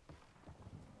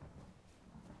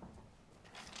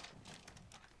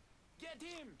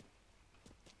 him!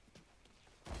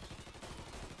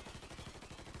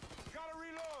 Gotta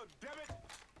reload, damn it!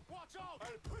 Watch out!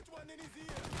 I'll put one in his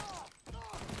ear!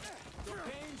 The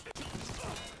pain's...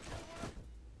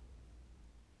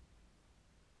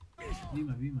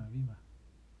 Víme.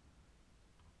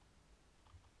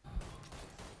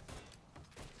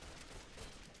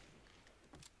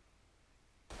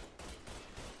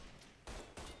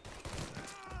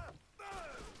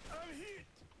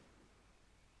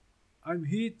 I'm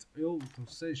hit! Jo, to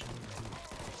seš.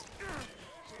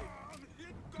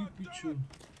 Ty piču.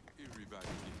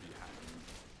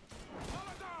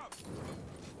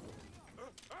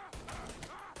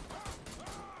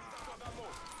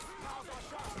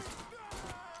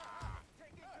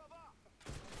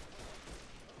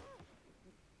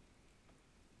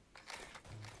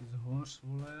 Ty zhoř,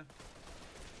 vole.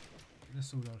 Kde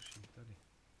jsou další? Tady.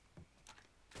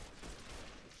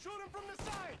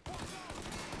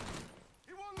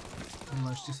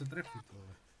 Tohle ještě se trefit,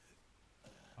 vole.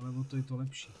 Ale o to je to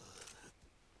lepší.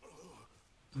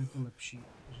 To je to lepší,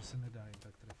 že se nedá jen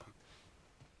tak trefit.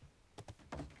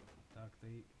 Tak,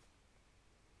 tady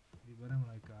vybereme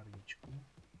lékárničku.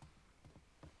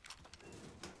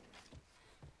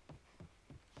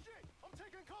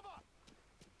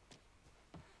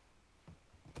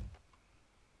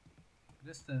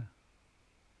 Kde jste?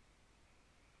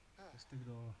 Kde jste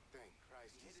kdo?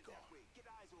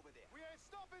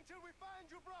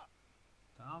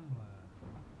 Tamhle.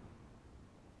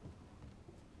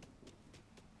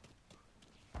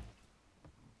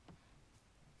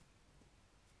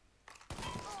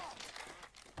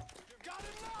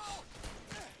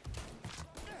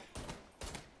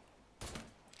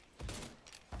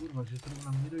 Kurva, že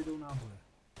zrovna mě dojdou náboje.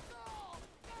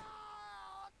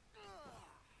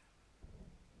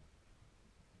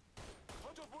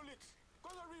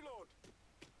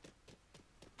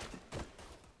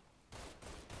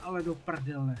 Ale do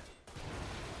prdele.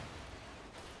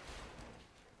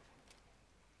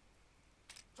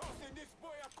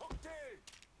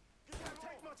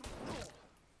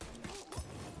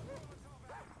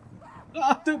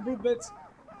 To je blbec.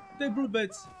 To je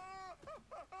blbec.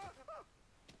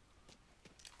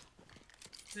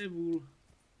 To je vůl.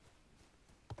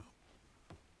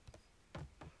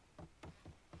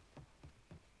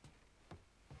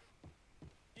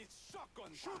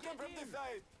 Shoot him from the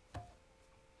side.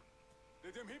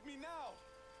 Let him hit me now.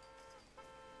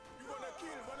 You wanna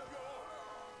kill one of your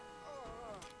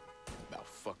own. About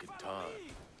fucking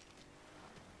time.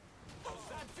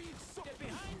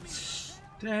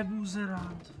 To je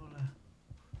buzerant, vole.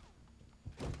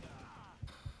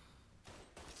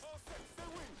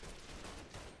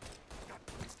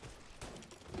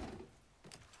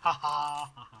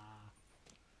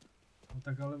 No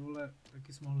tak ale vole,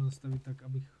 taky jsi mohl zastavit tak,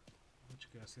 abych...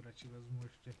 Počkej, já si radši vezmu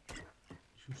ještě,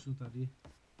 když už jsou tady.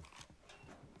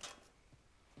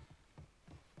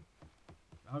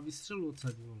 Ale vystřelu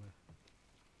odsaď, vole.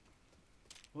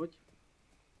 Pojď.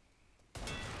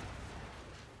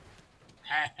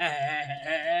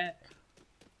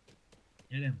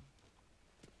 Jedem.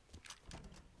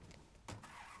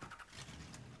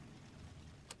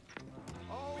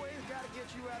 Always gotta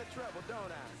get you out of trouble,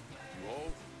 don't I? You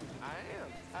old? I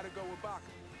am. How'd it go with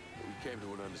Baka? We came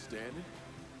to an understanding.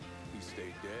 He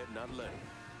stayed dead, not let him.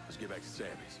 Let's get back to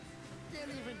Sammy's.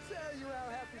 Can't even tell you how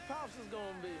happy Pops is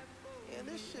gonna be. And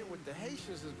this shit with the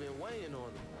Haitians has been weighing on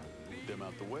him. Move them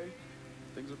out the way,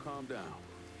 things will calm down.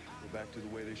 Go back to the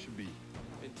way they should be.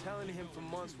 Been telling him for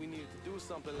months we needed to do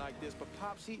something like this, but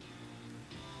Pops, I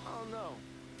don't know.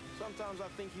 Sometimes I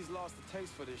think he's lost the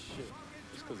taste for this shit.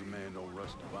 Just because a man don't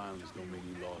rush to violence don't mean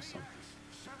he lost something.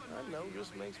 I know,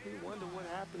 just makes me wonder what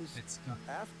happens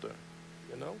after,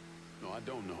 you know? No, I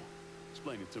don't know.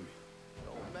 Explain it to me.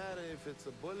 Don't matter if it's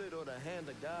a bullet or the hand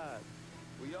of God.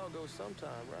 We all go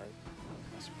sometime, right?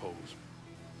 I suppose.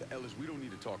 The Ellis, we don't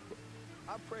need to talk about.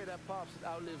 I pray that Pops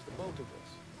outlives the both of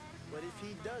us. But if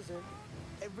he doesn't,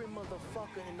 every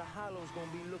motherfucker in the Hollow's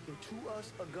gonna be looking to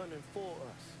us or gunning for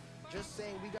us. Just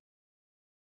saying we got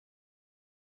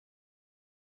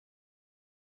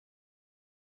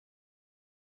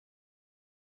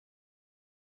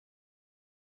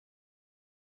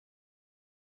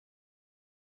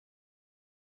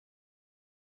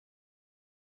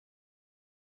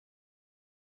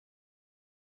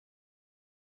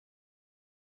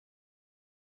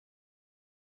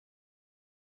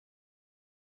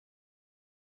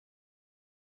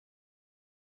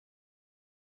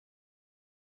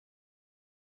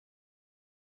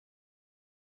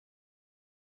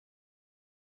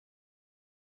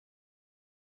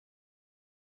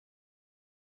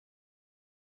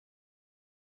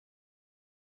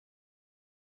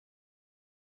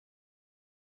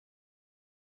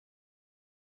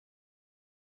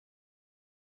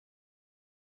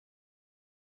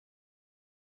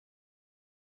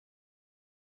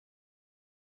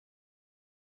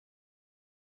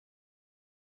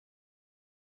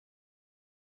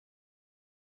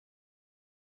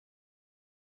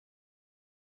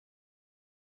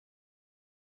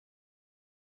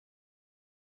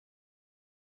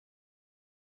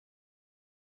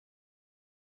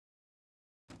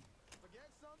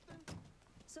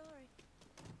Sorry.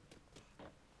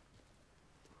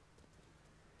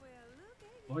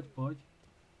 Pojď.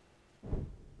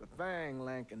 The thing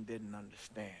Lincoln didn't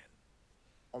understand,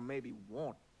 or maybe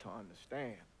want to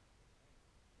understand,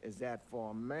 is that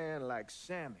for a man like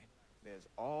Sammy, there's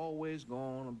always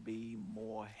gonna be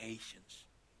more Haitians.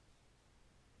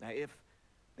 Now, if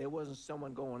there wasn't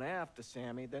someone going after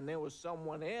Sammy, then there was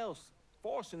someone else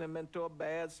forcing him into a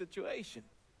bad situation.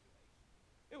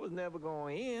 It was never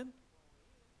going to end.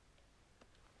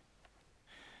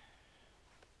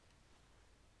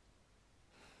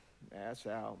 That's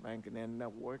how Lincoln ended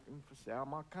up working for Sal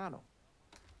Marcano.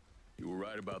 You were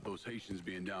right about those Haitians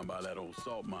being down by that old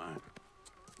salt mine.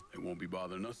 They won't be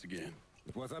bothering us again.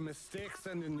 It was a mistake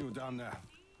sending you down there.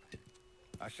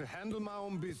 I should handle my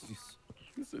own business.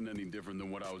 This isn't any different than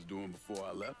what I was doing before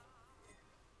I left.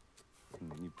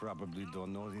 You probably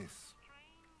don't know this.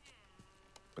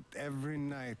 But every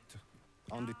night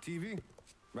on the TV,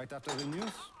 right after the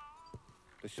news,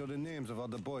 they show the names of all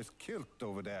the boys killed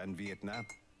over there in Vietnam.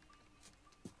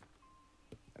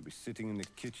 I'd be sitting in the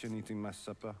kitchen eating my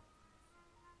supper,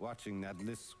 watching that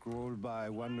list scroll by,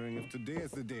 wondering if today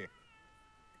is the day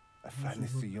I finally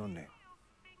see your name.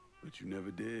 But you never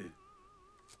did.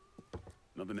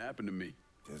 Nothing happened to me.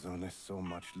 There's only so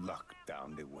much luck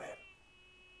down the well.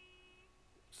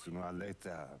 Sooner or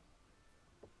later,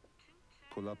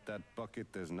 pull up that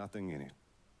bucket, there's nothing in it.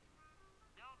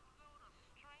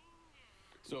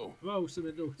 So, what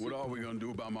are we gonna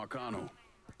do about Marcano?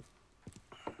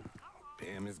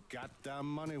 Pay him his goddamn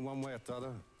money one way or the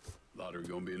other. Lottery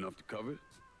gonna be enough to cover it?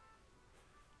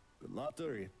 The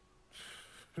lottery?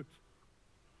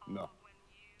 No.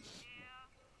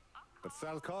 But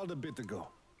Sal called a bit ago.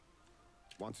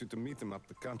 Wants you to meet him up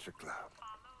the country club.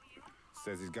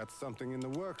 Says he's got something in the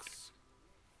works.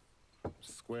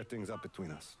 Square things up between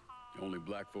us. The only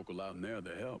black folk allowed in there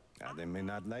to help. Now, they may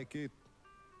not like it,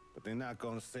 but they're not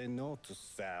gonna say no to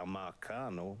Sal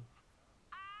Marcano.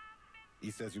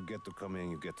 He says you get to come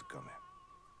in, you get to come in.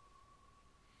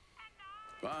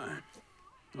 Fine.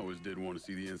 I always did want to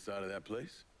see the inside of that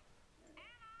place.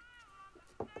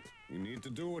 You need to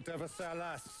do whatever Sal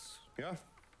asks, yeah?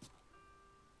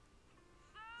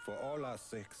 For all our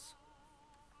sakes.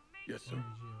 Yes, sir.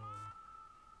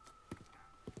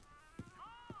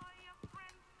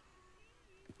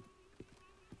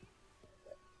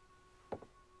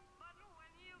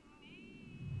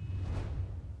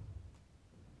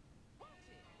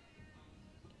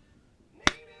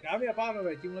 Dámy a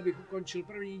pánové, tímhle bych ukončil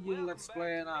první díl Let's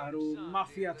Play na hru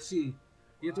Mafia 3.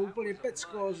 Je to úplně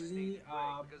peckózní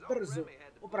a brzo,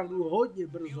 opravdu hodně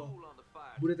brzo,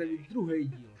 budete mít druhý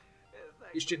díl.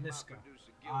 Ještě dneska.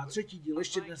 A třetí díl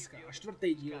ještě dneska. A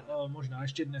čtvrtý díl možná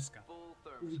ještě dneska.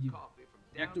 Uvidíme,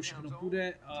 jak to všechno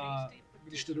půjde, a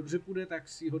když to dobře půjde, tak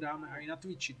si ho dáme i na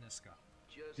Twitchi dneska.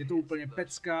 Je to úplně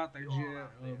pecka, takže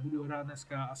budu hrát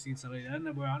dneska asi celý den,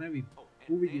 nebo já nevím.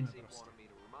 Uvidíme prostě.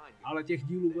 Ale těch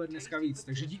dílů bude dneska víc,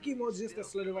 takže díky moc, že jste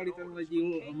sledovali tenhle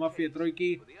díl Mafie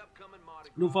 3.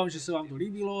 Doufám, že se vám to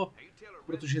líbilo,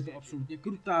 protože je to absolutně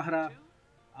krutá hra.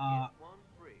 A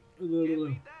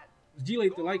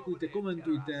sdílejte, lajkujte,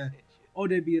 komentujte,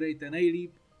 odebírejte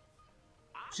nejlíp.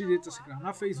 Přijděte se k nám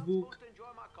na Facebook.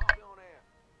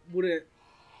 Bude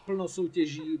plno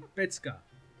soutěží pecka.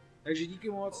 Takže díky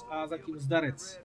moc a zatím zdarec.